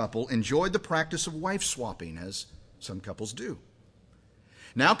enjoyed the practice of wife swapping, as some couples do.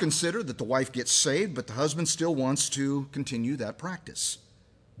 Now consider that the wife gets saved, but the husband still wants to continue that practice.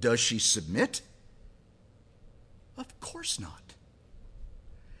 Does she submit? Of course not.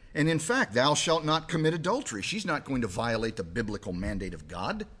 And in fact, thou shalt not commit adultery. She's not going to violate the biblical mandate of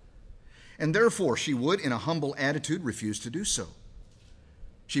God. And therefore, she would, in a humble attitude, refuse to do so.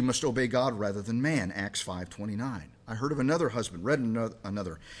 She must obey God rather than man, Acts 5:29. I heard of another husband, read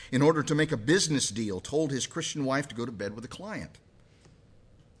another, in order to make a business deal, told his Christian wife to go to bed with a client.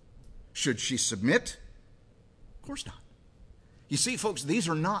 Should she submit? Of course not. You see, folks, these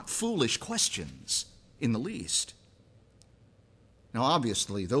are not foolish questions in the least. Now,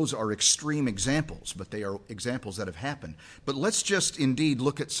 obviously, those are extreme examples, but they are examples that have happened. But let's just indeed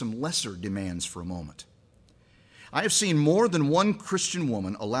look at some lesser demands for a moment. I have seen more than one Christian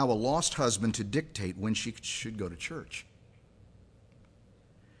woman allow a lost husband to dictate when she should go to church.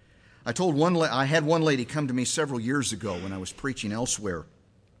 I had one lady come to me several years ago when I was preaching elsewhere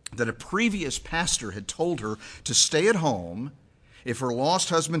that a previous pastor had told her to stay at home if her lost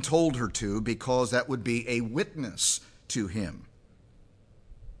husband told her to, because that would be a witness to him.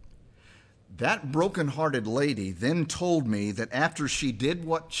 That broken-hearted lady then told me that after she did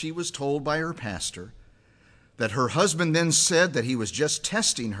what she was told by her pastor, that her husband then said that he was just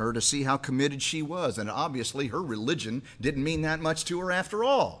testing her to see how committed she was, and obviously her religion didn't mean that much to her after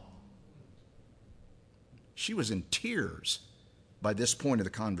all. She was in tears by this point of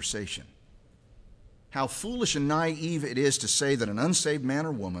the conversation. How foolish and naive it is to say that an unsaved man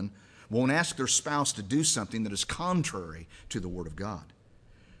or woman won't ask their spouse to do something that is contrary to the Word of God.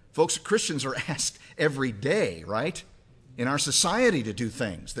 Folks, Christians are asked every day, right, in our society to do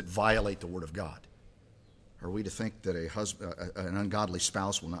things that violate the Word of God. Are we to think that an ungodly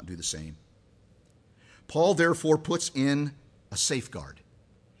spouse will not do the same? Paul therefore puts in a safeguard.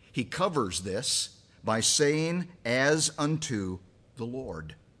 He covers this by saying, as unto the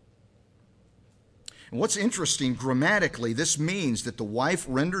Lord. And what's interesting, grammatically, this means that the wife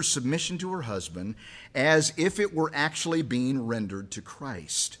renders submission to her husband as if it were actually being rendered to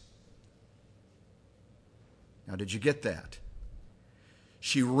Christ. Now, did you get that?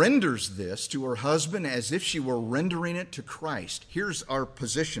 She renders this to her husband as if she were rendering it to Christ. Here's our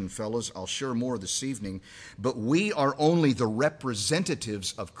position, fellas. I'll share more this evening. But we are only the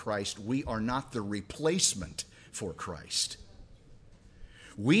representatives of Christ. We are not the replacement for Christ.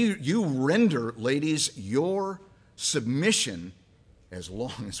 You render, ladies, your submission as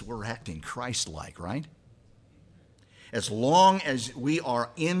long as we're acting Christ-like, right? As long as we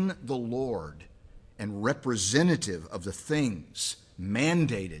are in the Lord and representative of the things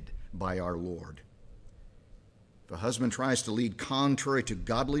mandated by our Lord. If a husband tries to lead contrary to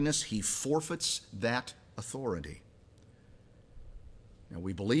godliness, he forfeits that authority. Now,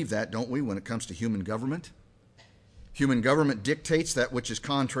 we believe that, don't we, when it comes to human government? Human government dictates that which is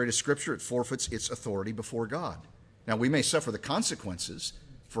contrary to Scripture. It forfeits its authority before God. Now, we may suffer the consequences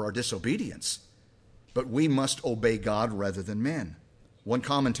for our disobedience. but we must obey God rather than men. One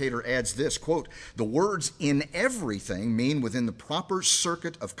commentator adds this, quote, "The words 'in everything' mean within the proper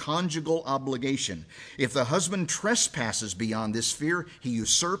circuit of conjugal obligation. If the husband trespasses beyond this sphere, he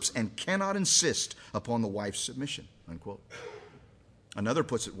usurps and cannot insist upon the wife's submission," unquote. Another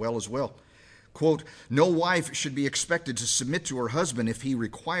puts it well as well. Quote, "No wife should be expected to submit to her husband if he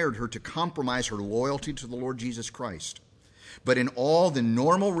required her to compromise her loyalty to the Lord Jesus Christ. But in all the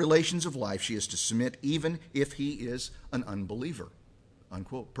normal relations of life, she is to submit even if he is an unbeliever,"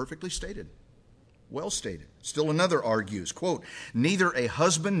 unquote. Perfectly stated. Well stated. Still another argues, quote, "Neither a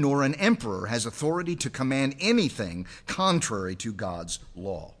husband nor an emperor has authority to command anything contrary to God's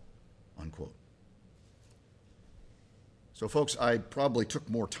law," unquote. So, folks, I probably took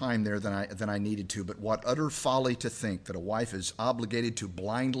more time there than I needed to, but what utter folly to think that a wife is obligated to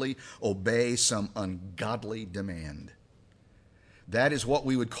blindly obey some ungodly demand. That is what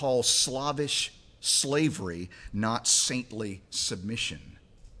we would call slavish slavery, not saintly submission.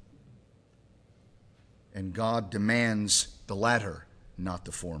 And God demands the latter, not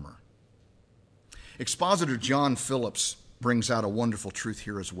the former. Expositor John Phillips brings out a wonderful truth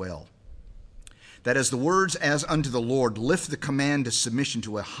here as well. That as the words "as unto the Lord" lift the command to submission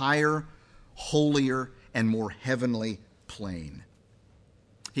to a higher, holier, and more heavenly plane.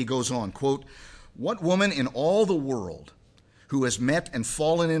 He goes on, quote, "What woman in all the world who has met and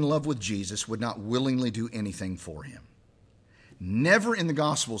fallen in love with Jesus would not willingly do anything for him? Never in the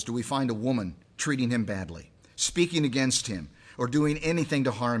Gospels do we find a woman treating him badly, speaking against him, or doing anything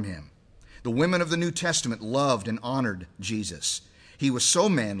to harm him. The women of the New Testament loved and honored Jesus. He was so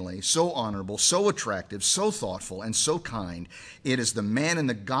manly, so honorable, so attractive, so thoughtful, and so kind. It is the man in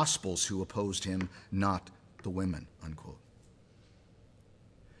the Gospels who opposed him, not the women," unquote.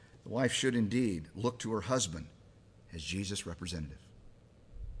 The wife should indeed look to her husband as Jesus' representative.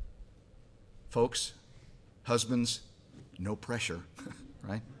 Folks, husbands, no pressure,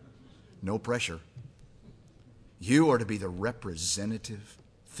 right? No pressure. You are to be the representative.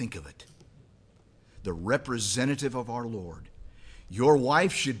 Think of it. The representative of our Lord. Your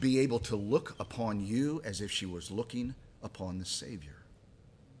wife should be able to look upon you as if she was looking upon the Savior.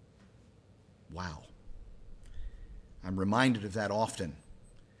 Wow. I'm reminded of that often.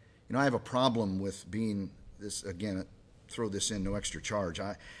 You know, I have a problem with being this, again, throw this in, no extra charge.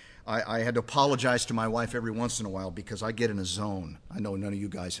 I had to apologize to my wife every once in a while because I get in a zone. I know none of you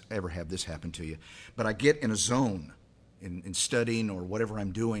guys ever have this happen to you, but I get in a zone in studying or whatever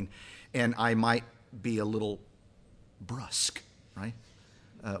I'm doing, and I might be a little brusque. Right?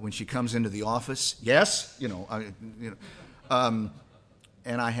 When she comes into the office, yes, and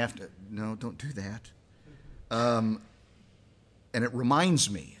I have to, no, don't do that. And it reminds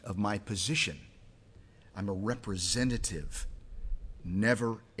me of my position. I'm a representative,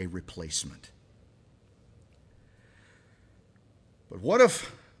 never a replacement. But what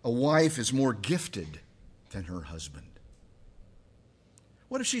if a wife is more gifted than her husband?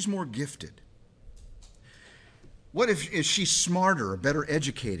 What if she's more gifted? What if is she smarter or better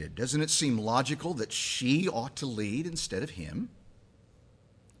educated? Doesn't it seem logical that she ought to lead instead of him?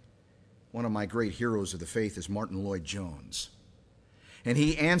 One of my great heroes of the faith is Martin Lloyd-Jones. And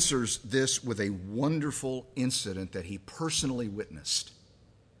he answers this with a wonderful incident that he personally witnessed.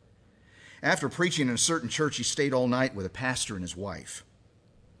 After preaching in a certain church, he stayed all night with a pastor and his wife.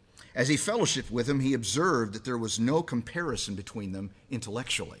 As he fellowshiped with him, he observed that there was no comparison between them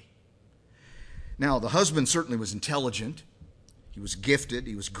intellectually. Now, the husband certainly was intelligent, he was gifted,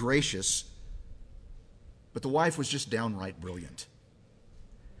 he was gracious, but the wife was just downright brilliant.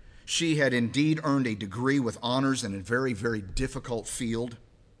 She had indeed earned a degree with honors in a very, very difficult field.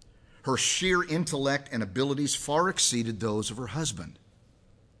 Her sheer intellect and abilities far exceeded those of her husband.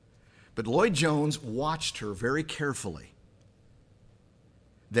 But Lloyd-Jones watched her very carefully,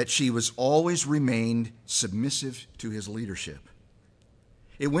 that she was always remained submissive to his leadership.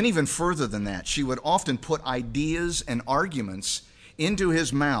 It went even further than that. She would often put ideas and arguments into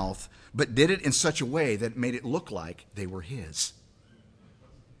his mouth, but did it in such a way that made it look like they were his.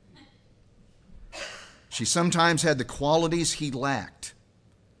 She sometimes had the qualities he lacked,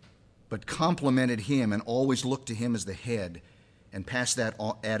 but complimented him and always looked to him as the head and passed that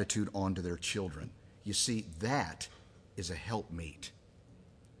attitude on to their children. You see, that is a helpmeet.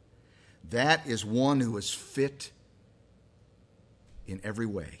 That is one who is fit in every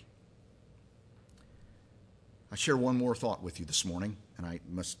way. I share one more thought with you this morning, and I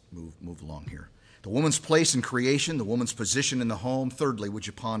must move along here. The woman's place in creation, the woman's position in the home. Thirdly, would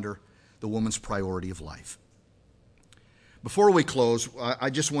you ponder the woman's priority of life? Before we close, I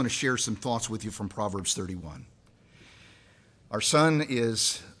just want to share some thoughts with you from Proverbs 31. Our son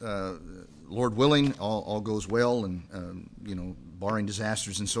is Lord willing, all goes well, and barring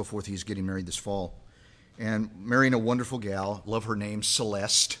disasters and so forth, he's getting married this fall. And marrying a wonderful gal, love her name,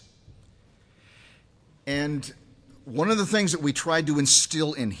 Celeste. And one of the things that we tried to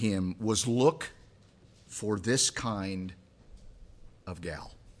instill in him was look for this kind of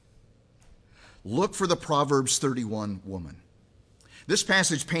gal. Look for the Proverbs 31 woman. This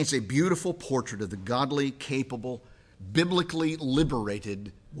passage paints a beautiful portrait of the godly, capable, biblically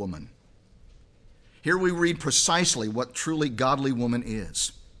liberated woman. Here we read precisely what truly godly woman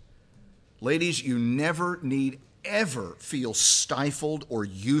is. Ladies, you never need ever feel stifled or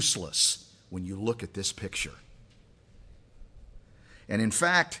useless when you look at this picture. And in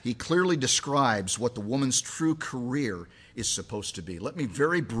fact, he clearly describes what the woman's true career is supposed to be. Let me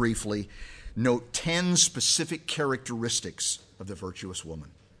very briefly note 10 specific characteristics of the virtuous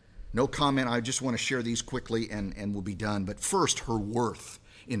woman. No comment, I just want to share these quickly and we'll be done. But first, her worth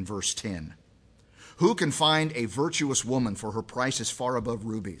in verse 10. Who can find a virtuous woman, for her price is far above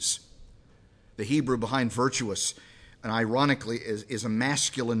rubies? The Hebrew behind virtuous, and ironically, is a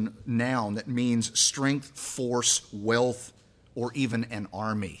masculine noun that means strength, force, wealth, or even an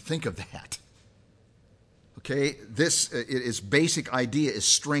army. Think of that. Okay, its basic idea is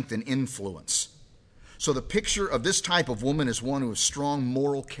strength and influence. So the picture of this type of woman is one who has strong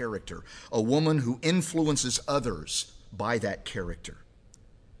moral character, a woman who influences others by that character.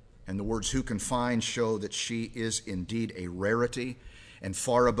 And the words "who can find" show that she is indeed a rarity, and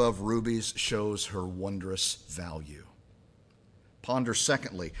far above rubies shows her wondrous value. Ponder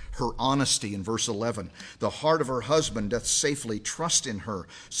secondly, her honesty in verse 11. The heart of her husband doth safely trust in her,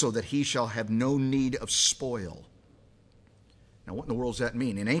 so that he shall have no need of spoil. Now, what in the world does that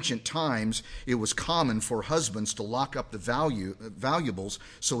mean? In ancient times, it was common for husbands to lock up the valuables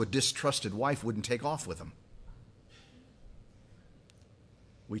so a distrusted wife wouldn't take off with them.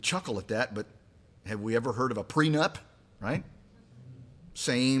 We chuckle at that, but have we ever heard of a prenup, right?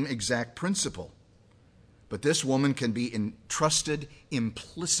 Same exact principle. But this woman can be entrusted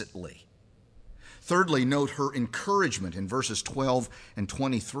implicitly. Thirdly, note her encouragement in verses 12 and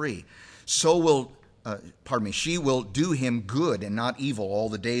 23. She will do him good and not evil all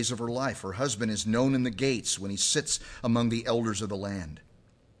the days of her life. Her husband is known in the gates when he sits among the elders of the land.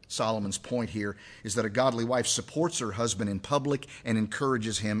 Solomon's point here is that a godly wife supports her husband in public and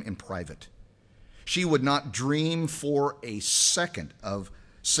encourages him in private. She would not dream for a second of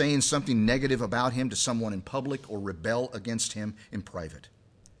saying something negative about him to someone in public or rebel against him in private.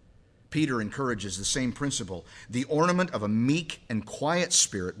 Peter encourages the same principle, the ornament of a meek and quiet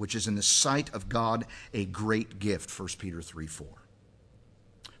spirit, which is in the sight of God a great gift, 1 Peter 3:4.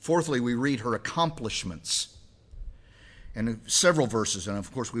 Fourthly, we read her accomplishments. And several verses, and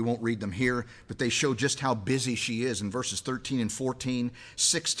of course we won't read them here, but they show just how busy she is in verses 13 and 14,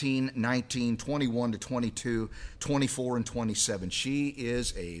 16, 19, 21 to 22, 24 and 27. She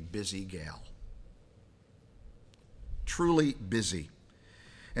is a busy gal. Truly busy.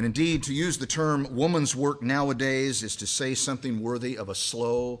 And indeed, to use the term woman's work nowadays is to say something worthy of a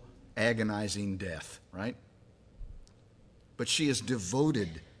slow, agonizing death, right? But she is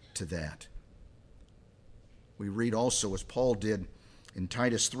devoted to that. We read also, as Paul did in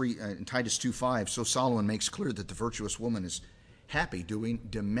Titus 2:5, so Solomon makes clear that the virtuous woman is happy doing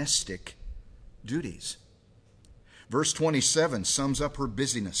domestic duties. Verse 27 sums up her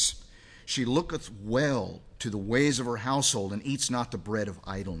busyness. She looketh well to the ways of her household and eats not the bread of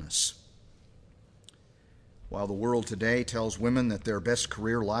idleness. While the world today tells women that their best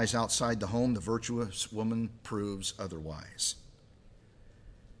career lies outside the home, the virtuous woman proves otherwise.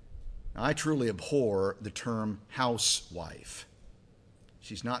 I truly abhor the term housewife.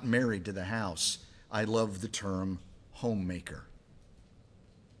 She's not married to the house. I love the term homemaker,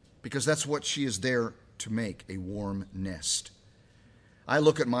 because that's what she is there to make, a warm nest. I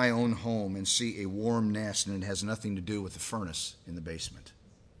look at my own home and see a warm nest, and it has nothing to do with the furnace in the basement.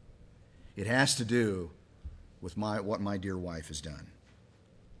 It has to do with what my dear wife has done.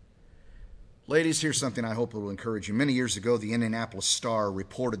 Ladies, here's something I hope will encourage you. Many years ago, the Indianapolis Star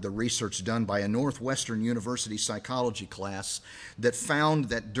reported the research done by a Northwestern University psychology class that found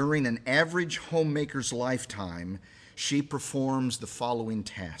that during an average homemaker's lifetime, she performs the following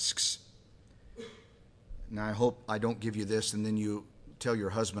tasks. Now, I hope I don't give you this and then you tell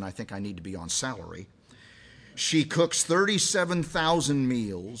your husband, I think I need to be on salary. She cooks 37,000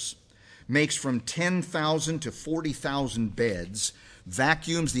 meals, makes from 10,000 to 40,000 beds,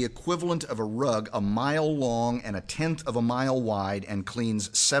 vacuums the equivalent of a rug a mile long and a tenth of a mile wide, and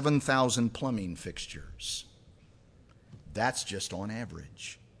cleans 7,000 plumbing fixtures. That's just on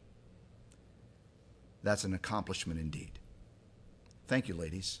average. That's an accomplishment indeed. Thank you,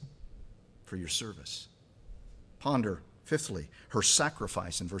 ladies, for your service. Ponder, fifthly, her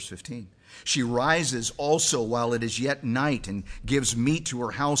sacrifice in verse 15. She rises also while it is yet night and gives meat to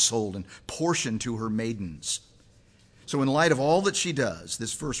her household and portion to her maidens. So in light of all that she does,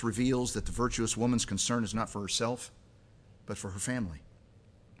 this verse reveals that the virtuous woman's concern is not for herself, but for her family.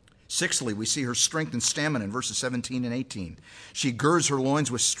 Sixthly, we see her strength and stamina in verses 17 and 18. She girds her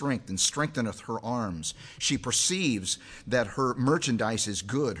loins with strength and strengtheneth her arms. She perceives that her merchandise is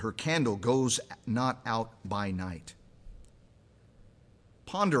good. Her candle goes not out by night.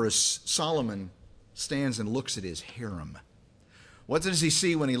 Ponder as Solomon stands and looks at his harem. What does he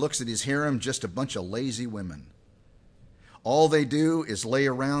see when he looks at his harem? Just a bunch of lazy women. All they do is lay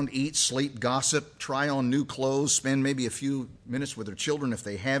around, eat, sleep, gossip, try on new clothes, spend maybe a few minutes with their children if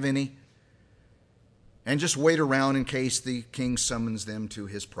they have any, and just wait around in case the king summons them to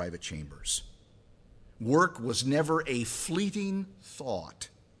his private chambers. Work was never a fleeting thought,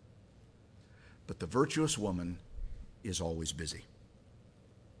 but the virtuous woman is always busy.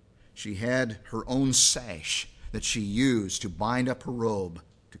 She had her own sash that she used to bind up her robe,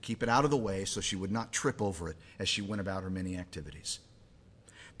 to keep it out of the way so she would not trip over it as she went about her many activities.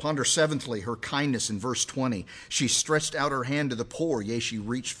 Ponder seventhly her kindness in verse 20. She stretched out her hand to the poor, yea, she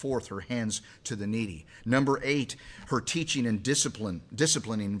reached forth her hands to the needy. Number 8, her teaching and disciplining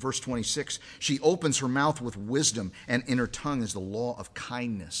in verse 26. She opens her mouth with wisdom, and in her tongue is the law of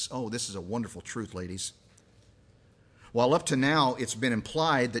kindness. Oh, this is a wonderful truth, ladies. While up to now it's been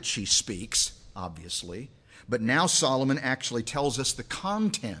implied that she speaks, obviously, but now Solomon actually tells us the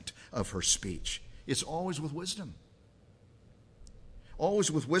content of her speech. It's always with wisdom. Always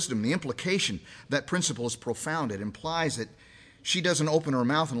with wisdom. The implication, that principle is profound. It implies that she doesn't open her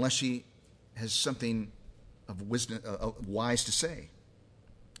mouth unless she has something of wisdom, wise to say.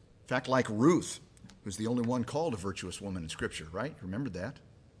 In fact, like Ruth, who's the only one called a virtuous woman in Scripture, right? Remember that?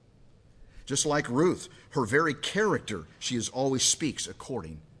 Just like Ruth, her very character, she always speaks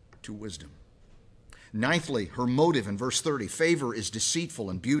according to wisdom. Ninthly, her motive in verse 30. Favor is deceitful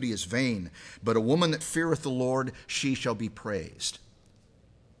and beauty is vain, but a woman that feareth the Lord, she shall be praised.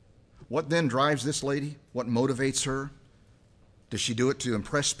 What then drives this lady? What motivates her? Does she do it to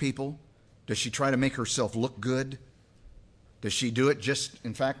impress people? Does she try to make herself look good? Does she do it just,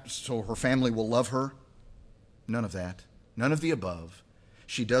 in fact, so her family will love her? None of that. None of the above.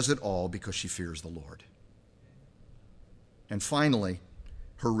 She does it all because she fears the Lord. And finally,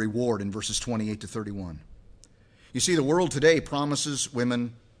 her reward in verses 28 to 31. You see, the world today promises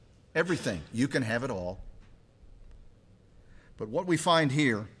women everything. You can have it all. But what we find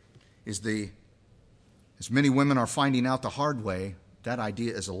here is as many women are finding out the hard way, that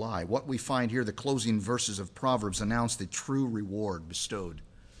idea is a lie. What we find here, the closing verses of Proverbs announce the true reward bestowed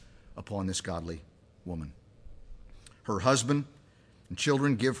upon this godly woman. Her husband and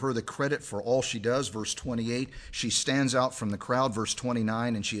children give her the credit for all she does, verse 28. She stands out from the crowd, verse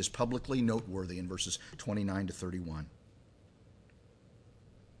 29, and she is publicly noteworthy in verses 29 to 31.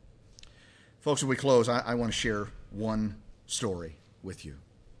 Folks, as we close, I want to share one story with you.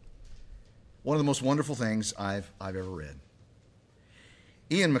 One of the most wonderful things I've ever read.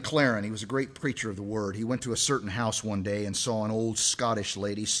 Ian McLaren, he was a great preacher of the word. He went to a certain house one day and saw an old Scottish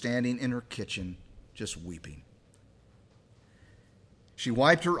lady standing in her kitchen just weeping. She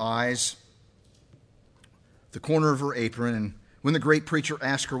wiped her eyes, the corner of her apron, and when the great preacher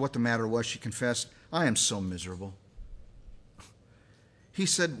asked her what the matter was, she confessed, "I am so miserable." He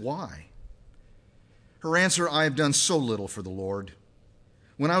said, "Why?" Her answer, "I have done so little for the Lord.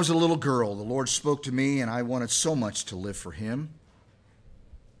 When I was a little girl, the Lord spoke to me, and I wanted so much to live for Him."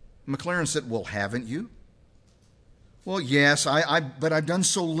 McLaren said, "Well, haven't you?" "Well, yes, but I've done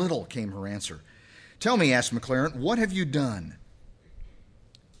so little," came her answer. "Tell me," asked McLaren, "what have you done?"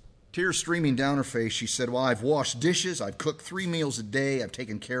 Tears streaming down her face, she said, "Well, I've washed dishes, I've cooked 3 meals a day, I've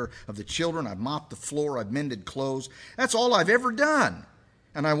taken care of the children, I've mopped the floor, I've mended clothes. That's all I've ever done.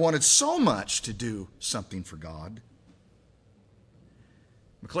 And I wanted so much to do something for God."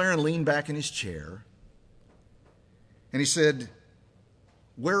 McLaren leaned back in his chair, and he said,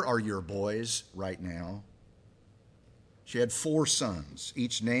 "Where are your boys right now?" She had 4 sons,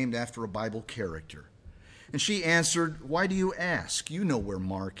 each named after a Bible character. And she answered, "Why do you ask? You know where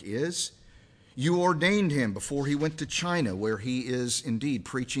Mark is. You ordained him before he went to China, where he is indeed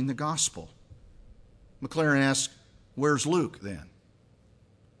preaching the gospel." McLaren asked, "Where's Luke then?"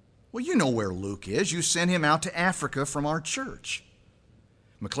 "Well, you know where Luke is. You sent him out to Africa from our church."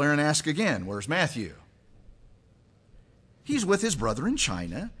 McLaren asked again, "Where's Matthew?" "He's with his brother in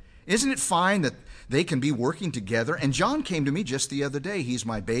China, Isn't it fine that they can be working together? And John came to me just the other day. He's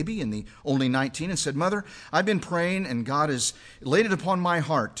my baby and the only 19, and said, Mother, I've been praying and God has laid it upon my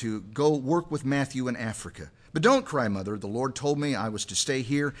heart to go work with Matthew in Africa. But don't cry, Mother. The Lord told me I was to stay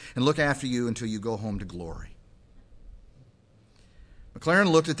here and look after you until you go home to glory.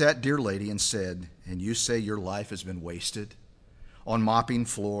 McLaren looked at that dear lady and said, and you say your life has been wasted on mopping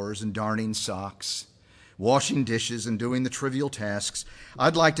floors and darning socks, washing dishes and doing the trivial tasks.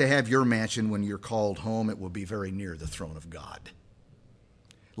 I'd like to have your mansion when you're called home. It will be very near the throne of God.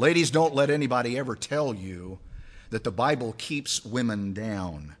 Ladies, don't let anybody ever tell you that the Bible keeps women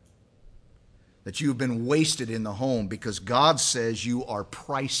down, that you've been wasted in the home, because God says you are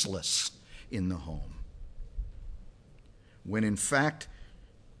priceless in the home. When in fact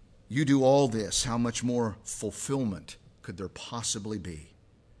you do all this, how much more fulfillment could there possibly be?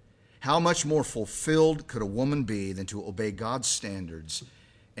 How much more fulfilled could a woman be than to obey God's standards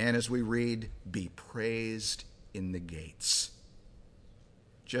and, as we read, be praised in the gates?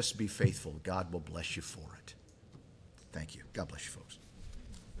 Just be faithful. God will bless you for it. Thank you. God bless you, folks.